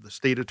the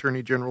state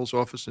attorney general's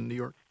office in New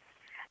York?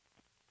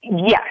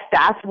 Yes,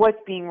 that's what's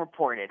being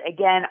reported.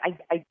 Again,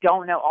 I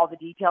don't know all the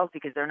details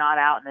because they're not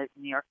out, and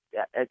the New York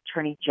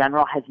Attorney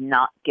General has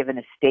not given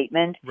a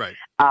statement. Right.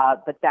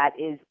 But that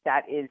is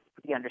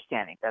the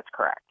understanding. That's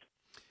correct.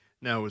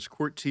 Now, is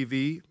Court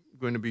TV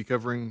going to be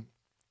covering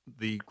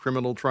the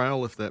criminal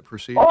trial if that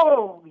proceeds?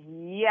 Oh,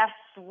 yes,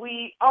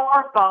 we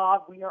are,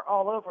 Bob. We are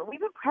all over. We've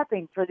been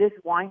prepping for this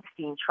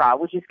Weinstein trial,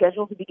 which is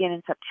scheduled to begin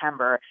in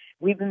September.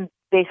 We've been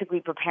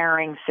basically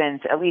preparing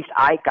since at least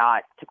I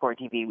got to Court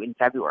TV in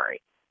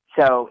February.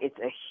 So it's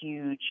a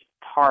huge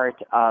part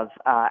of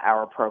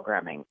our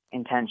programming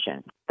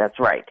intention. That's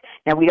right.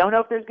 Now, we don't know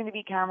if there's going to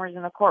be cameras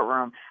in the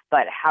courtroom,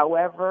 but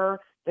however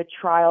the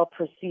trial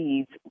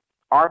proceeds,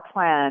 our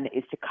plan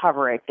is to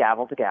cover it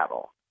gavel to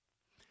gavel.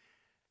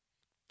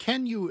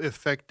 Can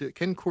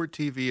Court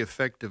TV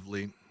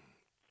effectively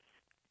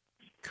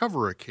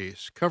cover a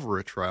case, cover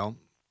a trial,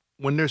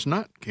 when there's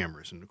not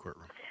cameras in the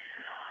courtroom?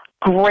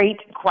 Great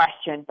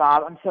question,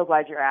 Bob. I'm so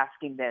glad you're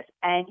asking this.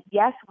 And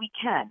yes, we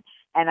can.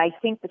 And I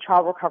think the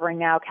trial we're covering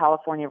now,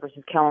 California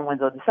versus Kellen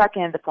Winslow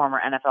II, the former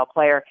NFL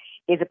player,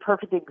 is a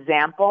perfect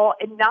example.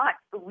 And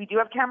we do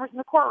have cameras in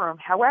the courtroom.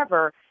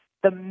 However,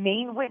 the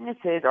main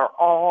witnesses are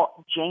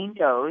all Jane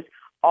Does,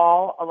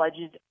 all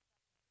alleged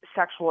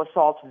sexual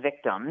assault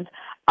victims,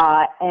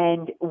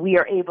 and we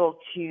are able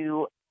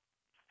to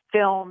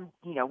film,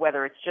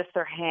 whether it's just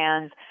their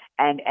hands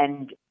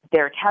and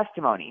their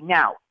testimony.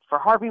 Now, for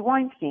Harvey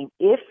Weinstein,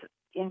 if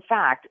in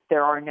fact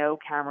there are no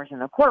cameras in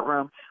the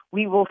courtroom,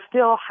 we will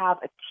still have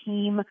a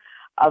team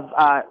of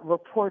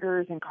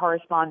reporters and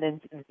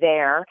correspondents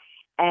there,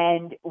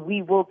 and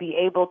we will be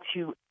able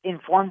to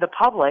inform the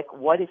public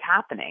what is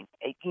happening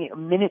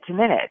minute to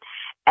minute.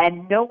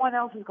 And no one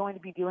else is going to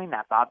be doing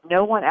that, Bob.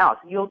 No one else.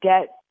 You'll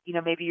get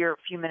maybe your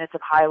few minutes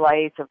of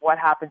highlights of what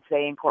happened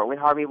today in court with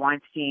Harvey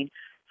Weinstein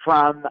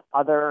from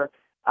other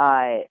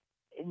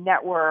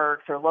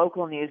networks or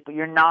local news, but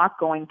you're not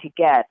going to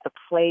get the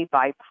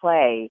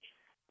play-by-play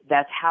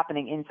that's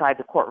happening inside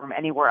the courtroom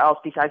anywhere else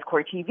besides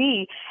Court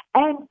TV.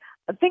 And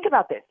think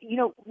about this.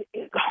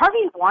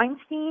 Harvey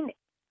Weinstein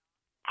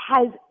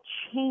has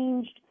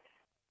changed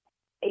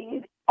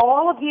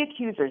all of the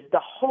accusers. The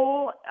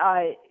whole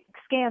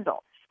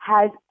scandal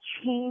has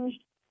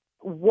changed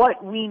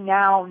what we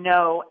now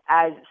know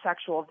as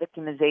sexual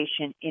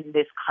victimization in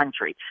this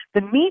country.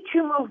 The Me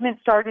Too movement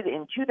started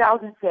in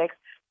 2006,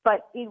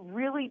 but it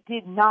really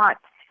did not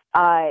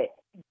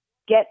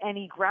get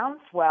any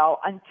groundswell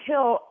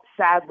until,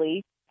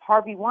 sadly,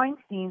 Harvey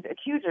Weinstein's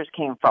accusers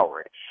came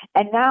forward.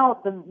 And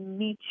now the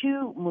Me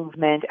Too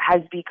movement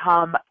has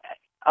become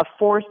a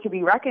force to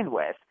be reckoned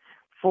with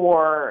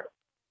for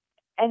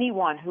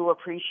anyone who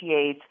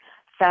appreciates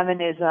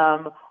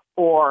feminism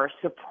or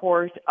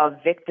support of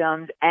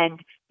victims. And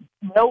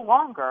no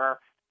longer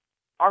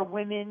are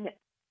women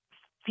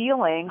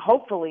feeling,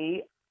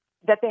 hopefully,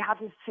 that they have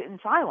to sit in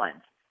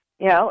silence.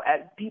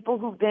 People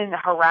who've been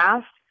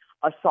harassed,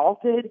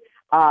 assaulted,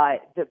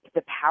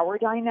 the power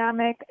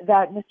dynamic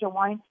that Mr.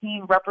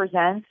 Weinstein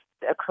represents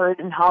occurred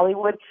in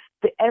Hollywood.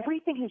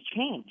 Everything has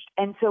changed.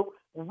 And so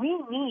we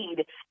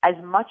need as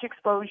much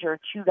exposure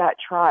to that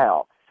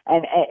trial,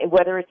 and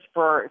whether it's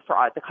for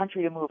the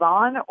country to move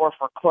on or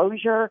for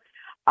closure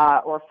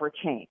or for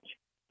change.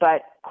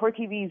 But Court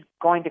TV is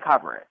going to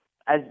cover it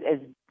as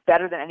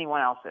better than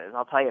anyone else is.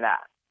 I'll tell you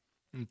that.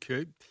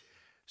 Okay.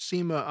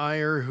 Seema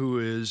Iyer, who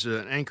is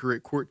an anchor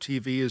at Court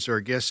TV, is our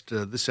guest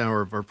this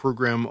hour of our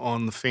program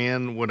On the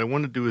Fan. What I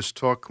want to do is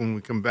talk, when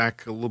we come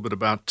back, a little bit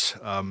about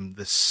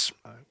this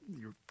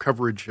your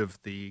coverage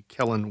of the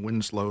Kellen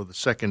Winslow, the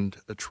second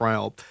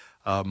trial,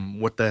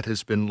 what that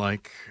has been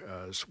like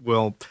as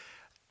well,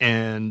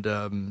 and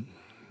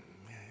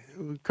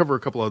we'll cover a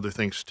couple other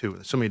things, too.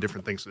 So many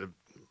different things that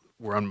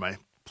were on my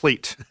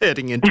plate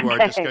heading into our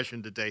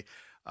discussion today.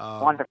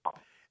 Wonderful.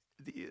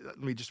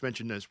 Let me just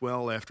mention as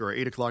well, after our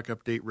 8 o'clock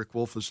update, Rick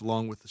Wolf is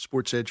along with the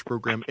Sports Edge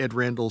program. Ed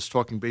Randall's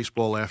talking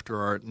baseball after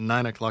our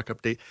 9 o'clock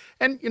update.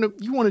 And,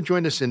 you want to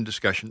join us in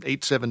discussion.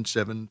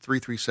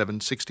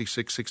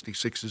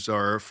 877-337-6666 is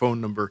our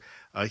phone number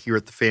here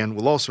at The Fan.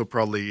 We'll also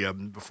probably,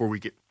 before we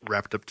get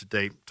wrapped up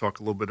today, talk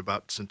a little bit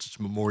about, since it's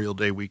Memorial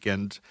Day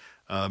weekend,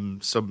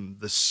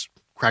 this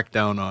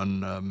crackdown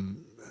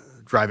on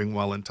driving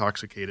while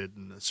intoxicated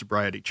and the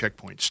sobriety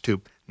checkpoints,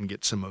 too, and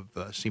get some of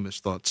Seema's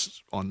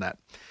thoughts on that.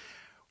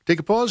 Take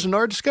a pause in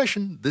our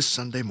discussion this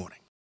Sunday morning.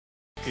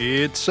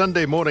 It's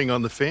Sunday morning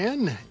on The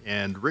Fan,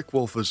 and Rick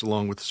Wolf is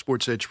along with the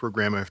Sports Edge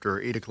program after our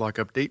 8 o'clock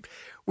update.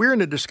 We're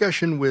in a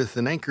discussion with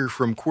an anchor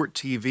from Court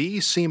TV.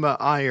 Seema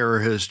Iyer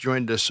has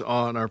joined us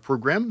on our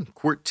program.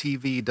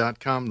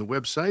 CourtTV.com, the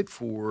website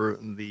for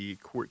the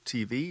Court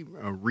TV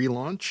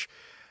relaunch.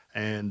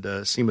 And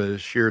Seema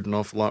has shared an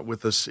awful lot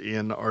with us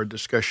in our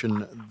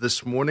discussion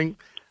this morning.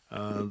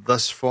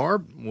 Thus far,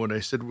 what I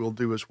said we'll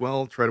do as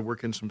well, try to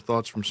work in some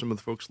thoughts from some of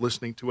the folks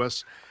listening to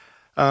us.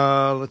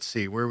 Let's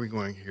see, where are we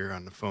going here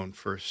on the phone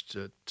first?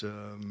 At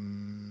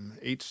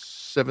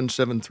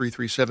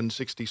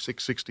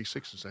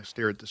 877-337-6666 as I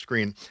stare at the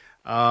screen.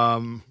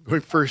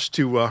 Going first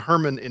to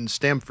Herman in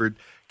Stamford,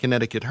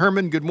 Connecticut.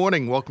 Herman, good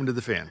morning. Welcome to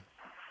The Fan.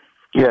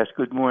 Yes,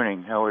 good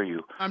morning. How are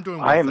you? I'm doing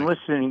well, I am thanks.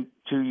 listening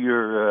to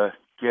your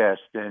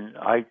guest, and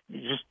I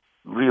just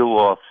reel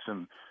off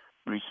some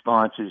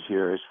responses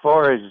here. As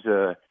far as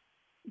the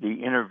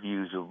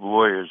interviews of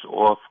lawyers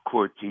off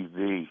Court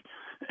TV,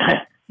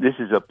 this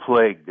is a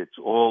plague that's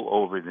all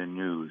over the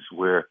news,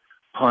 where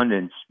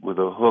pundits with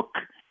a hook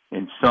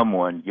in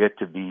someone get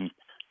to be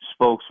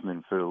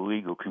spokesmen for the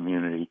legal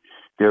community.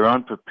 They're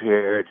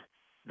unprepared.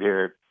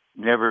 They're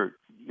never.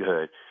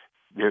 They're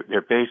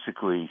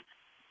basically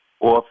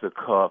off the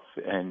cuff,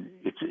 and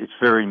it's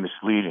very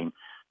misleading.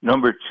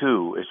 Number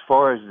two, as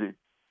far as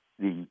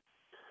the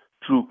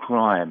true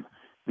crime,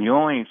 the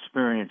only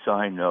experience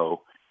I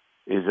know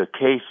is a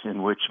case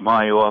in which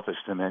my office,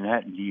 the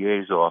Manhattan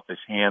DA's office,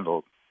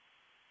 handled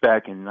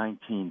back in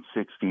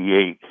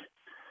 1968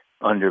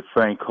 under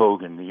Frank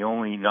Hogan, the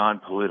only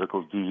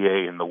non-political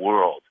DA in the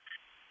world.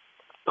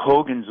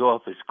 Hogan's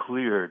office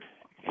cleared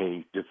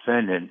a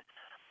defendant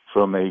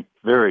from a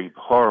very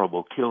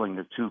horrible killing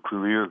of two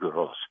career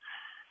girls.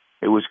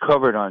 It was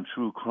covered on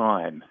True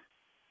Crime,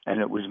 and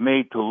it was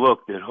made to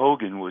look that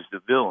Hogan was the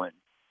villain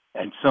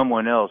and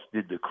someone else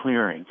did the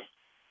clearing,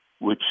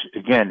 which,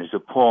 again, is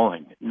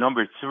appalling.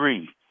 Number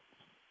three,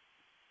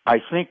 I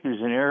think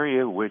there's an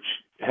area which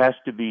has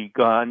to be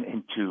gone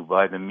into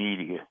by the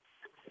media,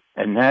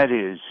 and that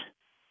is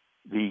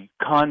the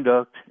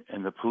conduct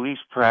and the police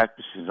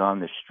practices on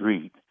the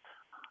street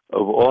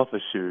of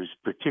officers,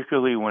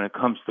 particularly when it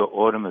comes to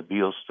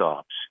automobile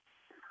stops.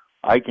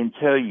 I can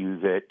tell you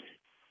that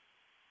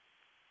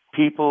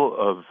people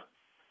of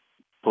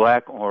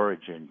black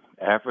origin,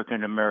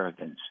 African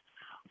Americans,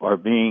 are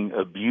being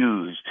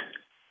abused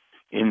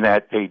in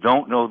that they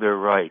don't know their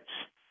rights.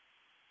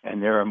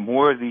 And there are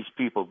more of these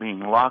people being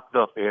locked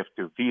up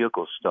after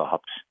vehicle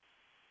stops,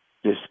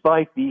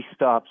 despite these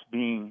stops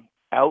being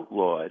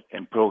outlawed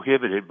and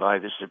prohibited by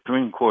the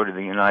Supreme Court of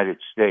the United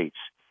States.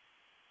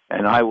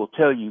 And I will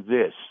tell you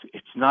this,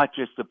 it's not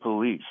just the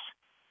police.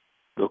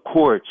 The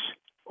courts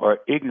are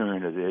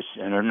ignorant of this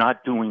and are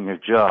not doing their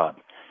job.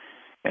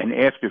 And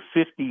after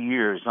 50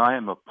 years, I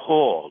am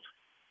appalled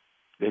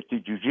that the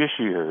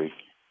judiciary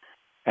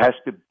has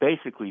to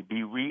basically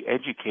be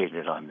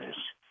re-educated on this.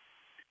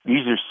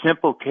 These are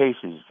simple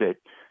cases that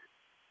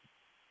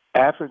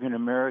African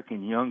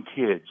American young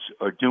kids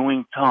are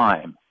doing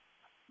time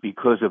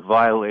because of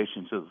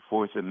violations of the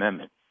Fourth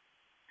Amendment.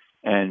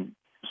 And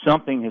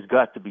something has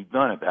got to be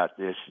done about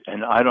this,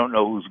 and I don't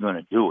know who's going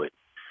to do it.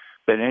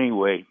 But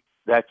anyway,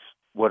 that's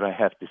what I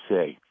have to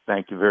say.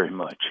 Thank you very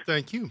much.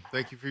 Thank you.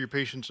 Thank you for your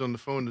patience on the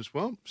phone as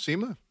well.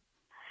 Seema?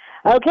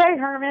 Okay,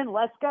 Herman,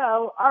 let's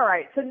go. All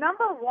right. So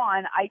number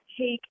one, I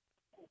take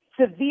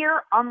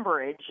severe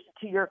umbrage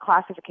to your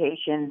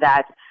classification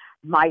that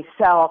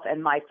myself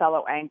and my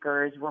fellow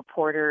anchors,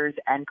 reporters,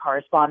 and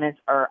correspondents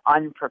are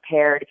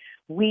unprepared.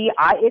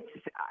 It's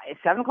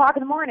 7 o'clock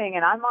in the morning,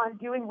 and I'm on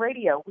doing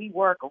radio. We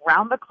work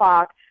around the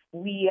clock.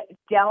 We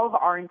delve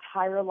our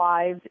entire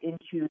lives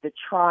into the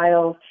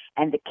trials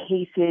and the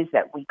cases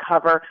that we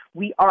cover.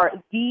 We are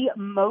the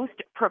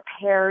most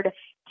prepared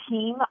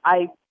team,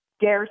 I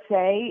dare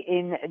say,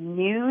 in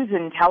news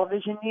and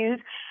television news,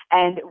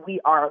 and we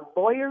are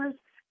lawyers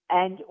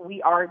and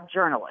we are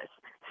journalists.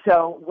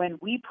 So when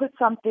we put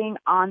something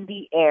on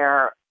the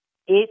air,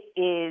 it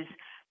is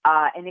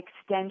an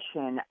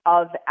extension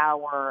of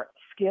our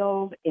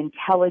skills,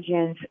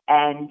 intelligence,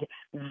 and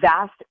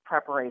vast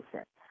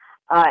preparation.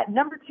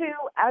 Number two,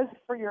 as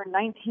for your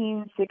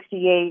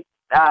 1968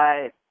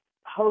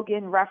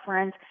 Hogan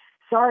reference,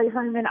 sorry,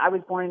 Herman, I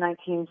was born in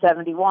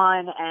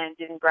 1971 and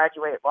didn't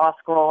graduate law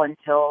school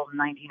until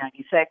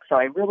 1996, so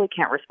I really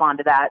can't respond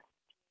to that.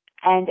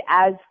 And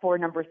as for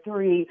number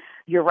three,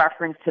 your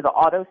reference to the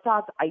auto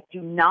stops, I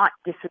do not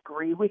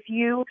disagree with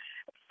you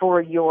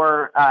for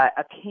your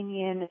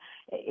opinion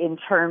in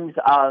terms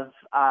of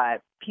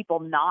people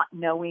not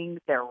knowing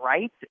their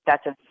rights.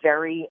 That's a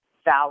very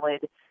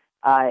valid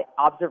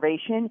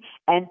observation.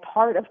 And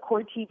part of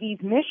Court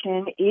TV's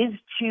mission is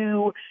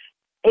to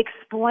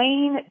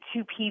explain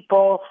to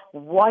people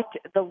what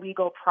the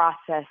legal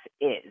process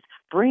is.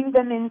 Bring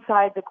them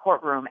inside the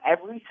courtroom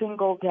every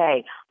single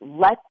day.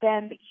 Let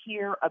them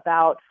hear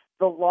about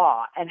the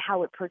law and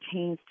how it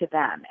pertains to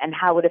them and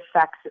how it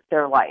affects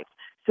their life.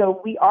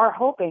 So we are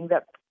hoping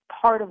that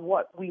part of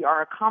what we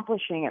are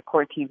accomplishing at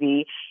Court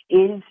TV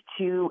is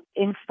to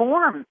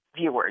inform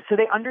viewers so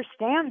they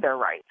understand their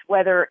rights,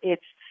 whether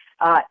it's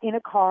in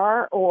a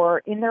car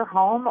or in their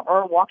home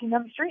or walking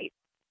down the street.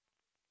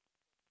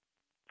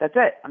 That's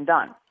it. I'm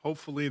done.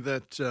 Hopefully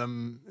that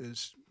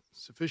is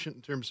sufficient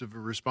in terms of a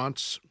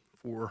response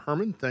for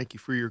Herman. Thank you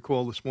for your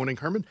call this morning,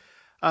 Herman.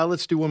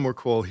 Let's do one more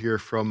call here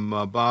from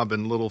Bob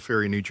in Little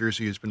Ferry, New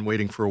Jersey, who's been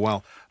waiting for a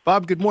while.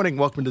 Bob, good morning.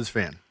 Welcome to The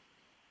Fan.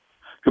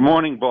 Good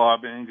morning,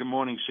 Bob, and good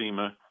morning,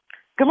 Seema.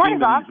 Good morning, Seema,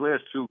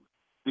 Bob.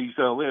 These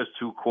last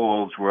two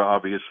calls were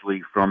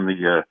obviously from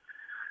the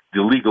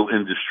legal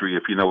industry,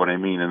 if you know what I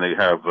mean, and they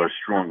have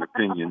strong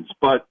opinions.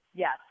 But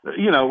yes,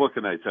 what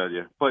can I tell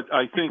you? But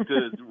I think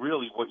that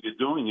really what you're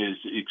doing is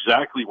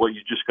exactly what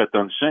you just got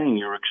done saying.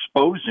 You're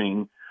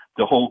exposing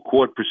the whole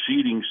court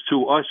proceedings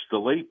to us, the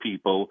lay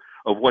people,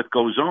 of what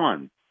goes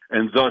on.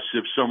 And thus,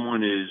 if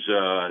someone is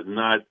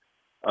not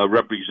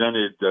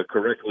represented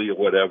correctly or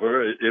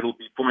whatever, it'll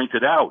be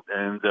pointed out.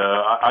 And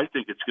I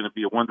think it's going to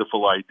be a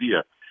wonderful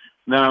idea.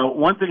 Now,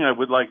 one thing I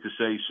would like to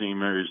say,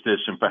 Seema, is this,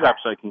 and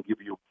perhaps I can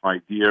give you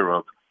an idea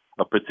of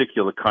a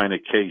particular kind of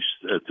case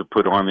to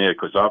put on there,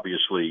 because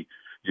obviously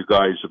you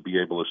guys will be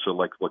able to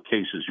select what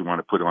cases you want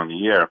to put on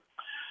the air.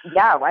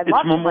 Yeah, I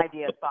love some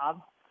ideas,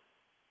 Bob.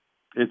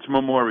 It's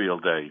Memorial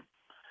Day.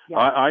 Yeah.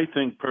 I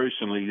think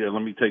personally,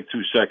 let me take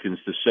 2 seconds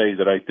to say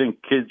that I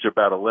think kids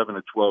about 11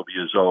 or 12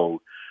 years old,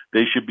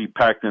 they should be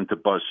packed into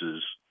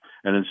buses.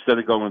 And instead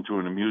of going to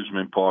an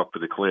amusement park for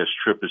the class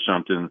trip or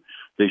something,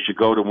 they should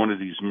go to one of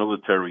these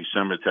military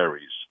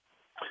cemeteries.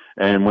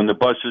 And when the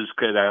buses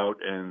get out,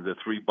 and the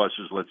three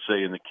buses, let's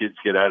say, and the kids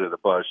get out of the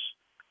bus,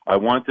 I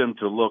want them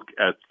to look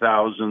at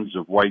thousands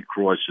of white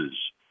crosses.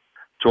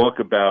 Talk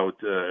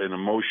about an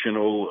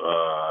emotional,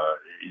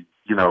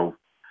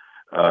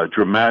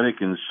 dramatic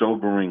and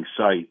sobering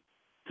sight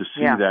to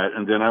see that.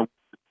 And then I want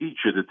the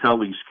teacher to tell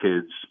these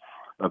kids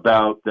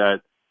about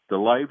that the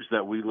lives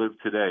that we live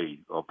today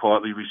are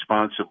partly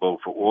responsible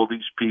for all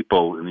these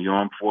people in the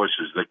armed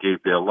forces that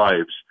gave their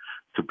lives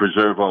to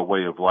preserve our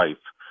way of life.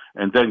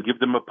 And then give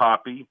them a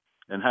poppy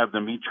and have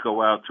them each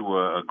go out to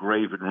a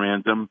grave at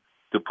random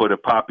to put a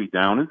poppy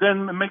down, and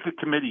then make a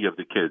committee of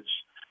the kids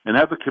and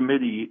have a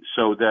committee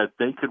so that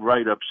they could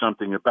write up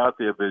something about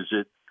their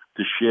visit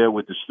to share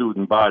with the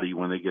student body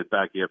when they get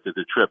back after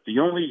the trip. The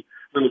only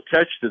little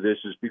catch to this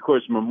is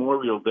because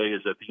Memorial Day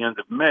is at the end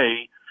of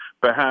May,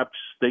 perhaps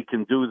they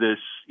can do this,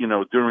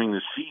 during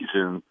the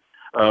season,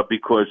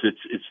 because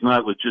it's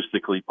not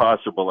logistically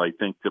possible, I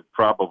think, to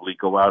probably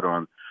go out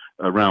on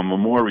around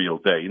Memorial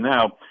Day.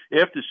 Now,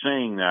 after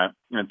saying that,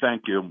 and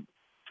thank you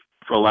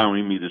for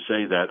allowing me to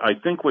say that, I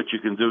think what you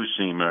can do,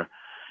 Seema,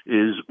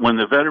 is when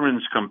the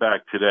veterans come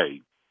back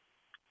today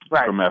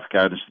from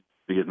Afghanistan,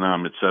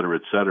 Vietnam, et cetera,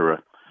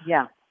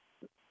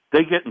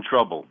 they get in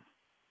trouble.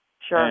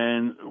 Sure.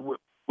 And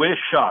we're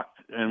shocked.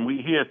 And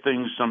we hear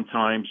things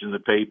sometimes in the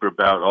paper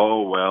about,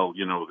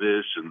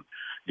 this, and,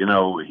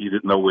 he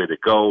didn't know where to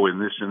go, and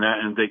this and that,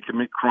 and they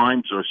commit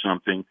crimes or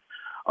something.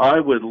 I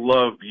would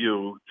love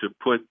you to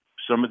put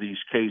some of these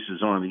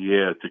cases on the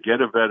air, to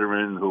get a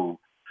veteran who,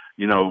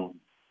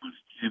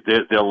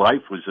 their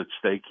life was at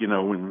stake,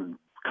 in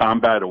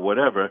combat or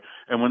whatever.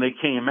 And when they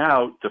came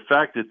out, the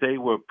fact that they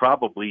were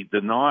probably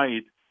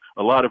denied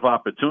a lot of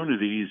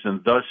opportunities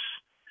and thus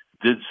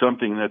did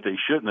something that they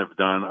shouldn't have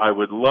done, I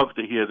would love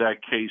to hear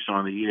that case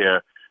on the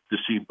air to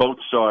see both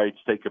sides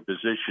take a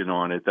position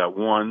on it, that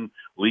one,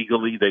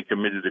 legally they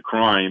committed a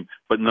crime,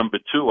 but number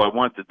two, I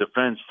want the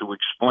defense to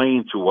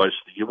explain to us,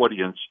 the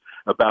audience,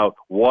 about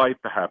why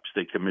perhaps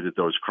they committed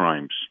those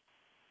crimes.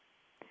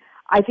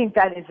 I think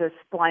that is a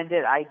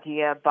splendid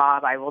idea,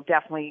 Bob. I will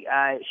definitely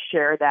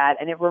share that.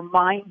 And it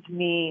reminds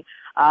me,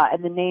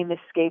 and the name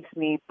escapes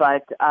me,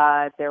 but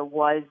there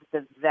was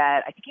the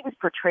vet. I think he was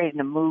portrayed in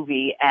a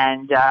movie,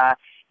 and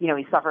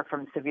he suffered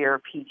from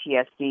severe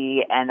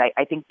PTSD. And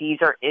I think these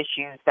are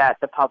issues that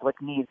the public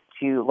needs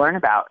to learn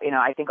about.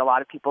 I think a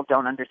lot of people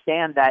don't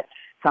understand that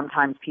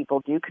sometimes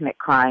people do commit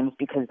crimes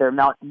because their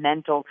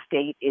mental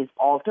state is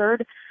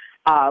altered,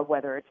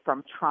 whether it's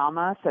from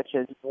trauma such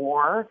as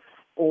war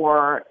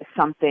or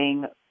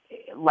something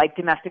like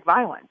domestic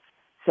violence.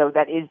 So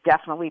that is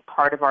definitely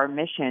part of our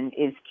mission,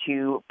 is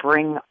to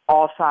bring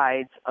all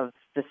sides of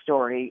the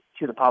story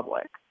to the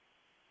public.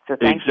 So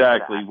thank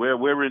exactly. you for that.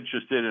 We're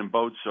interested in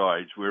both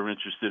sides. We're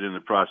interested in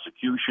the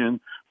prosecution,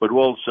 but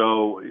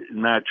also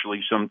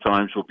naturally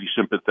sometimes we'll be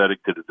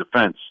sympathetic to the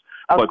defense.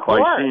 Of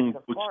course.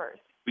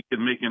 We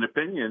can make an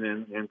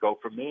opinion and go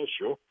from there,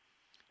 sure.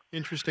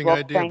 Interesting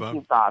idea, thank Bob.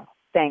 Thank you, Bob.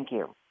 Thank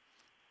you.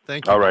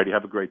 Thank you. All righty.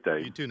 Have a great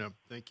day. You too, no.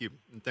 Thank you.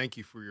 And thank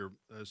you for your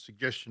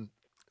suggestion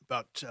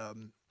about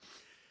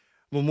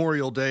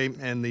Memorial Day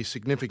and the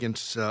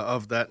significance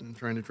of that, and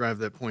trying to drive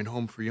that point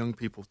home for young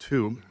people,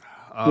 too.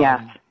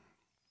 Yes.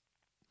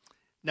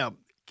 Now,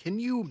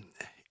 can you,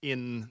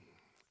 in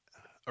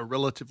a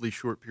relatively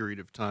short period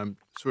of time,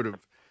 sort of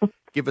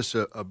give us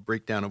a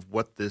breakdown of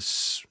what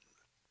this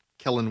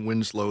Kellen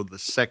Winslow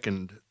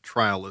II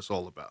trial is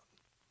all about?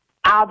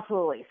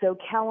 Absolutely. So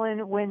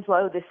Kellen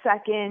Winslow II,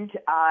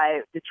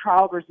 the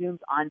trial resumes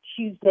on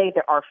Tuesday.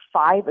 There are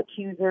 5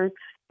 accusers.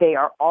 They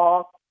are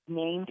all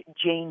named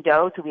Jane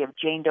Doe. So we have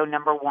Jane Doe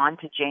number 1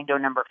 to Jane Doe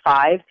number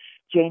 5.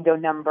 Jane Doe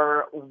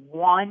number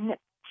 1,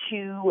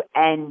 2,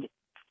 and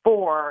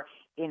 4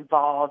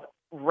 involve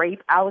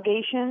rape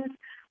allegations,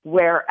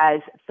 whereas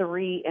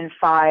 3 and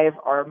 5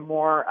 are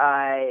more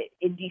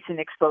indecent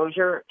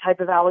exposure type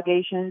of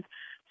allegations.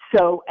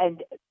 So,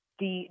 and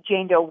the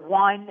Jane Doe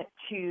 1,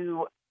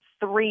 2,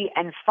 3,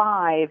 and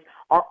 5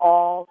 are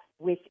all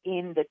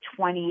within the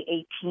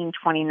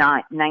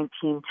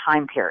 2018-2019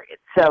 time period.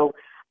 So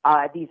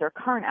these are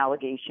current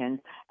allegations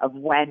of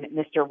when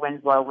Mr.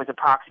 Winslow was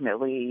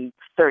approximately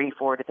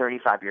 34 to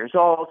 35 years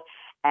old.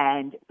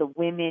 And the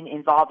women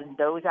involved in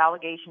those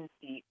allegations,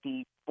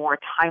 the more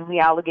timely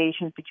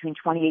allegations between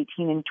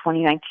 2018 and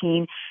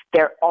 2019,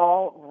 they're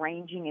all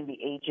ranging in the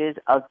ages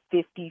of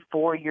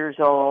 54 years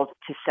old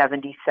to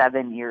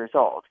 77 years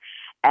old.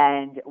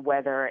 And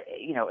whether,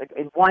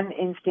 in one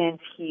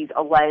instance, he's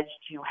alleged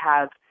to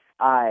have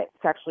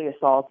sexually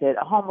assaulted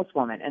a homeless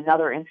woman. In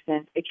another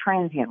instance, a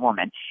transient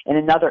woman. In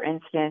another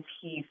instance,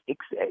 he's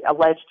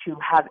alleged to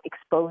have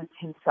exposed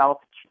himself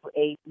to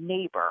a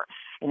neighbor.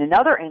 In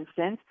another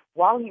instance,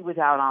 while he was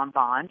out on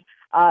bond,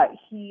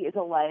 he is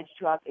alleged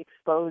to have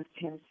exposed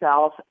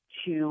himself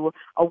to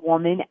a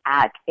woman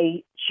at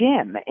a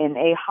gym, in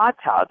a hot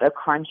tub, a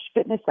Crunch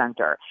Fitness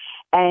Center.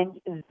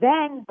 And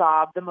then,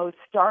 Bob, the most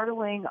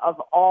startling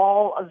of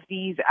all of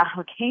these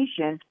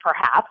allegations,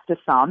 perhaps to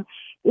some,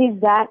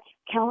 is that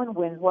Kellen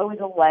Winslow is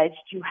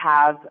alleged to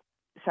have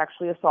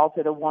sexually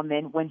assaulted a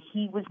woman when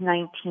he was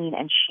 19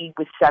 and she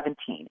was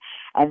 17.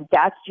 And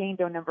that's Jane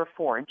Doe number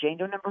 4. And Jane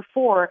Doe number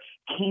 4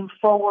 came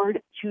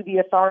forward to the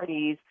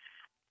authorities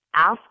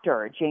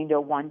after Jane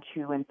Doe 1,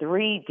 2, and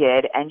 3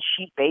 did, and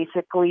she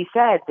basically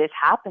said, this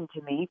happened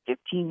to me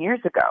 15 years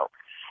ago.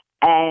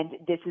 And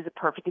this is a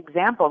perfect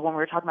example of when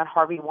we're talking about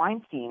Harvey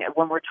Weinstein,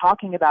 when we're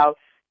talking about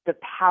the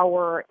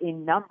power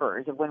in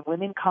numbers, of when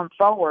women come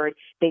forward,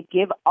 they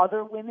give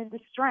other women the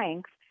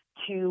strength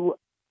to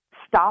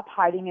stop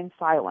hiding in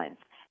silence,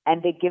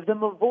 and they give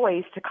them a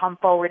voice to come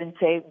forward and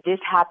say, this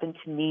happened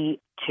to me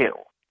too.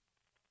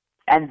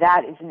 And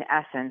that is, in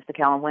essence, the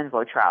Kellen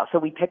Winslow trial. So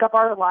we pick up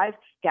our live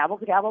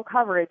gavel-to-gavel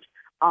coverage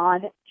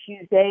on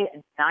Tuesday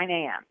at 9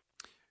 a.m.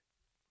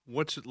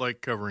 What's it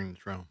like covering the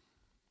trial?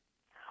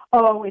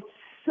 Oh, it's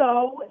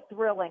so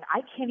thrilling.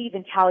 I can't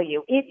even tell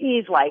you. It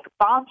is like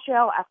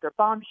bombshell after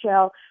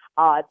bombshell.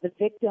 The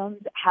victims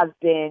have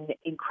been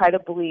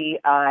incredibly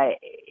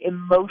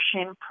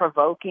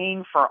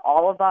emotion-provoking for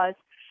all of us,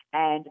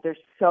 and there's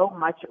so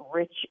much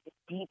rich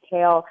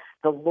detail.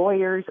 The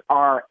lawyers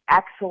are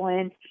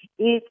excellent.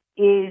 It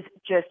is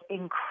just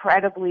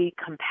incredibly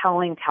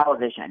compelling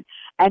television.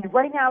 And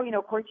right now,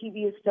 Court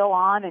TV is still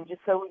on, and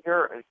just so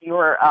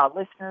your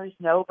listeners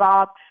know,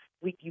 Bob,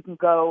 you can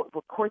go.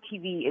 Court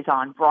TV is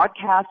on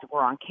broadcast.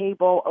 We're on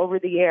cable, over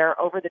the air,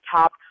 over the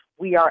top.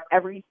 We are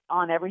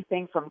on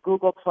everything from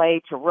Google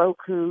Play to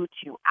Roku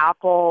to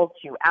Apple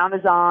to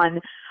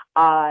Amazon,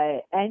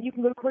 and you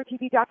can go to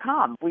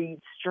CourtTV.com. We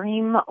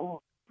stream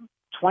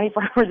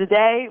 24 hours a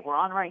day. We're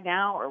on right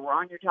now, or we're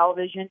on your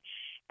television.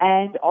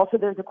 And also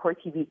there's a Court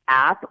TV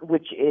app,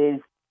 which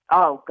is,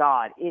 oh,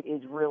 God, it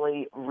is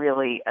really,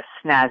 really a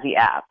snazzy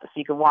app. So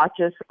you can watch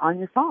us on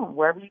your phone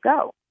wherever you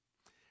go.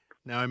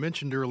 Now, I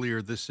mentioned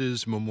earlier this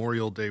is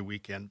Memorial Day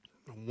weekend.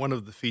 One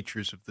of the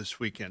features of this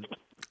weekend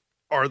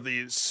are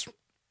these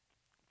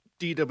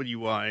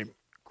DWI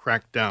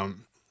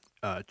crackdown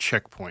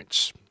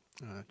checkpoints,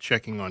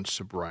 checking on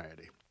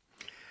sobriety.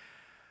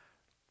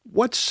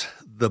 What's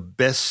the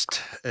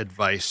best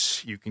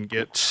advice you can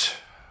get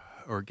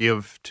or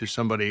give to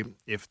somebody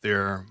if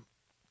they're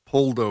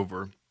pulled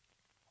over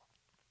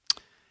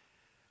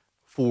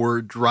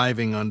for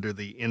driving under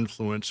the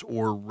influence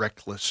or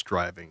reckless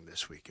driving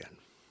this weekend?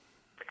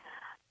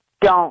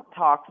 Don't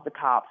talk to the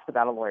cops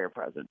without a lawyer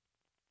present.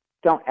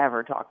 Don't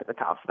ever talk to the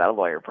cops without a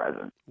lawyer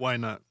present. Why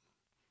not?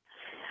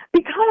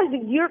 Because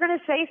you're going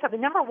to say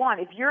something. Number one,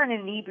 if you're in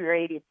an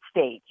inebriated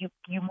state,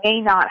 you may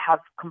not have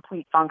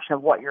complete function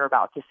of what you're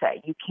about to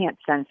say. You can't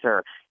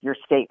censor your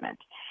statement.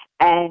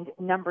 And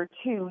number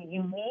two,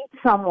 you need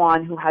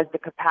someone who has the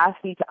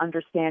capacity to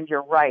understand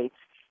your rights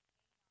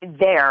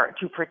there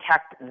to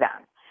protect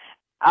them.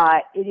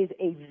 It is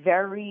a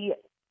very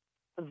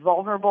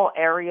vulnerable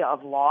area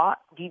of law,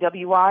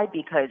 DWI,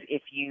 because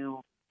if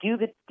you do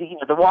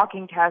the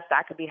walking test,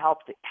 that could be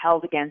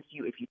held against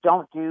you. If you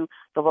don't do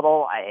the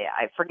little,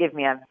 forgive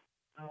me, I'm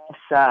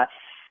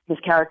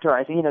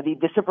mischaracterizing,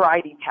 the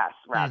sobriety test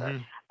rather.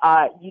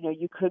 Mm-hmm.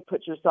 You could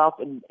put yourself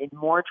in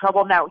more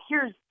trouble. Now,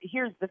 here's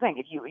the thing: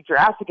 if you're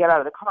asked to get out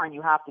of the car and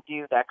you have to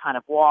do that kind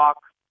of walk,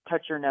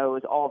 touch your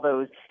nose, all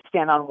those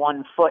stand on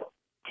one foot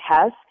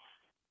tests,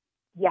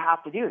 you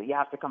have to do it. You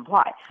have to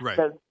comply. Right.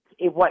 So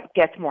what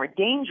gets more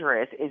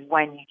dangerous is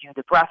when you do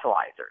the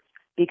breathalyzers.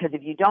 Because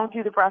if you don't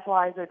do the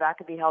breathalyzer, that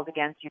could be held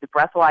against you. The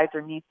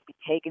breathalyzer needs to be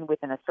taken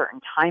within a certain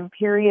time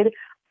period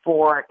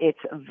for its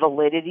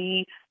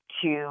validity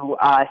to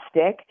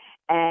stick.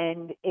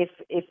 And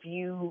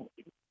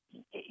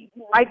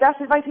my best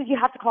advice is you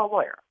have to call a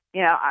lawyer.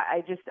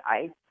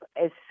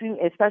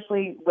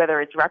 Especially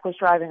whether it's reckless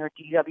driving or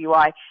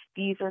DWI,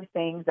 these are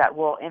things that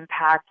will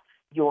impact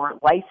your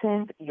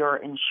license, your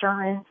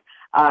insurance,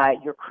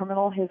 your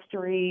criminal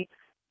history.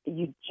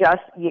 You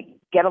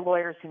get a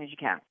lawyer as soon as you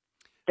can.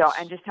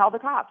 And just tell the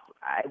cops,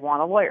 I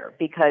want a lawyer,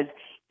 because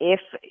if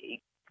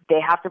they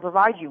have to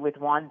provide you with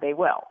one, they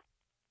will.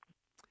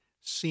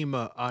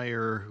 Seema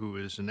Iyer, who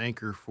is an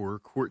anchor for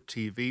Court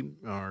TV,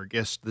 our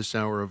guest this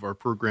hour of our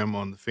program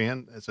on The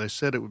Fan. As I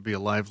said, it would be a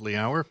lively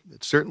hour.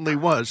 It certainly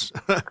was.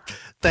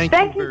 Thank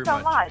you very so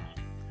much.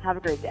 Have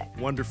a great day.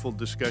 Wonderful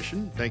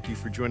discussion. Thank you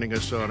for joining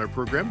us on our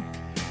program.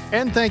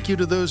 And thank you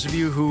to those of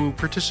you who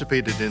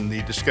participated in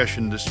the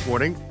discussion this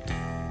morning.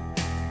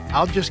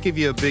 I'll just give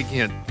you a big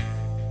hint.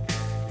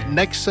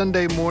 Next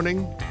Sunday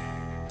morning,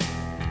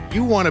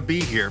 you want to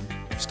be here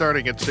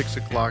starting at 6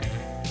 o'clock.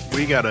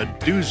 We got a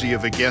doozy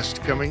of a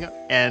guest coming up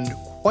and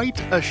quite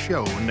a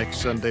show next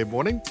Sunday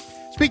morning.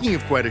 Speaking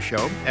of quite a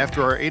show,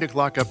 after our 8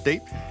 o'clock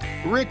update,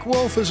 Rick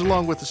Wolf is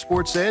along with the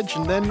Sports Edge,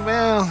 and then,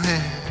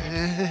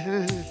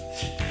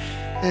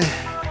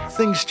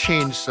 things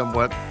change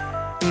somewhat.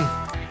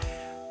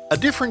 A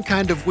different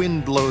kind of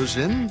wind blows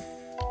in.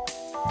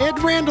 Ed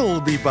Randall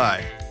will be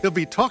by. He'll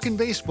be talking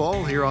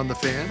baseball here on The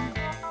Fan.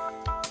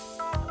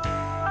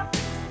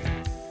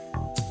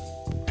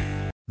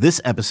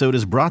 This episode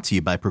is brought to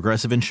you by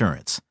Progressive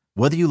Insurance.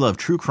 Whether you love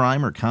true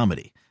crime or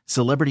comedy,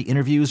 celebrity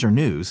interviews or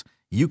news,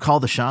 you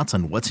call the shots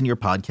on what's in your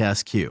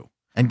podcast queue.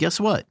 And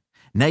guess what?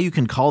 Now you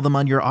can call them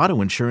on your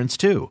auto insurance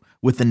too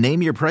with the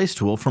Name Your Price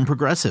tool from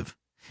Progressive.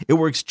 It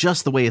works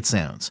just the way it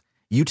sounds.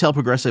 You tell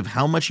Progressive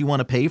how much you want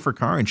to pay for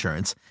car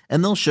insurance,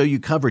 and they'll show you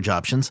coverage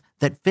options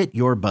that fit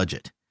your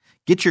budget.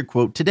 Get your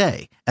quote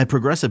today at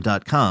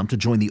Progressive.com to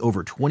join the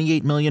over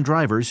 28 million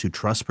drivers who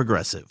trust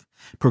Progressive.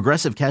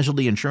 Progressive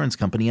Casualty Insurance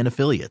Company and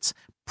Affiliates.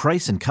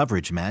 Price and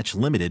coverage match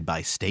limited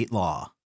by state law.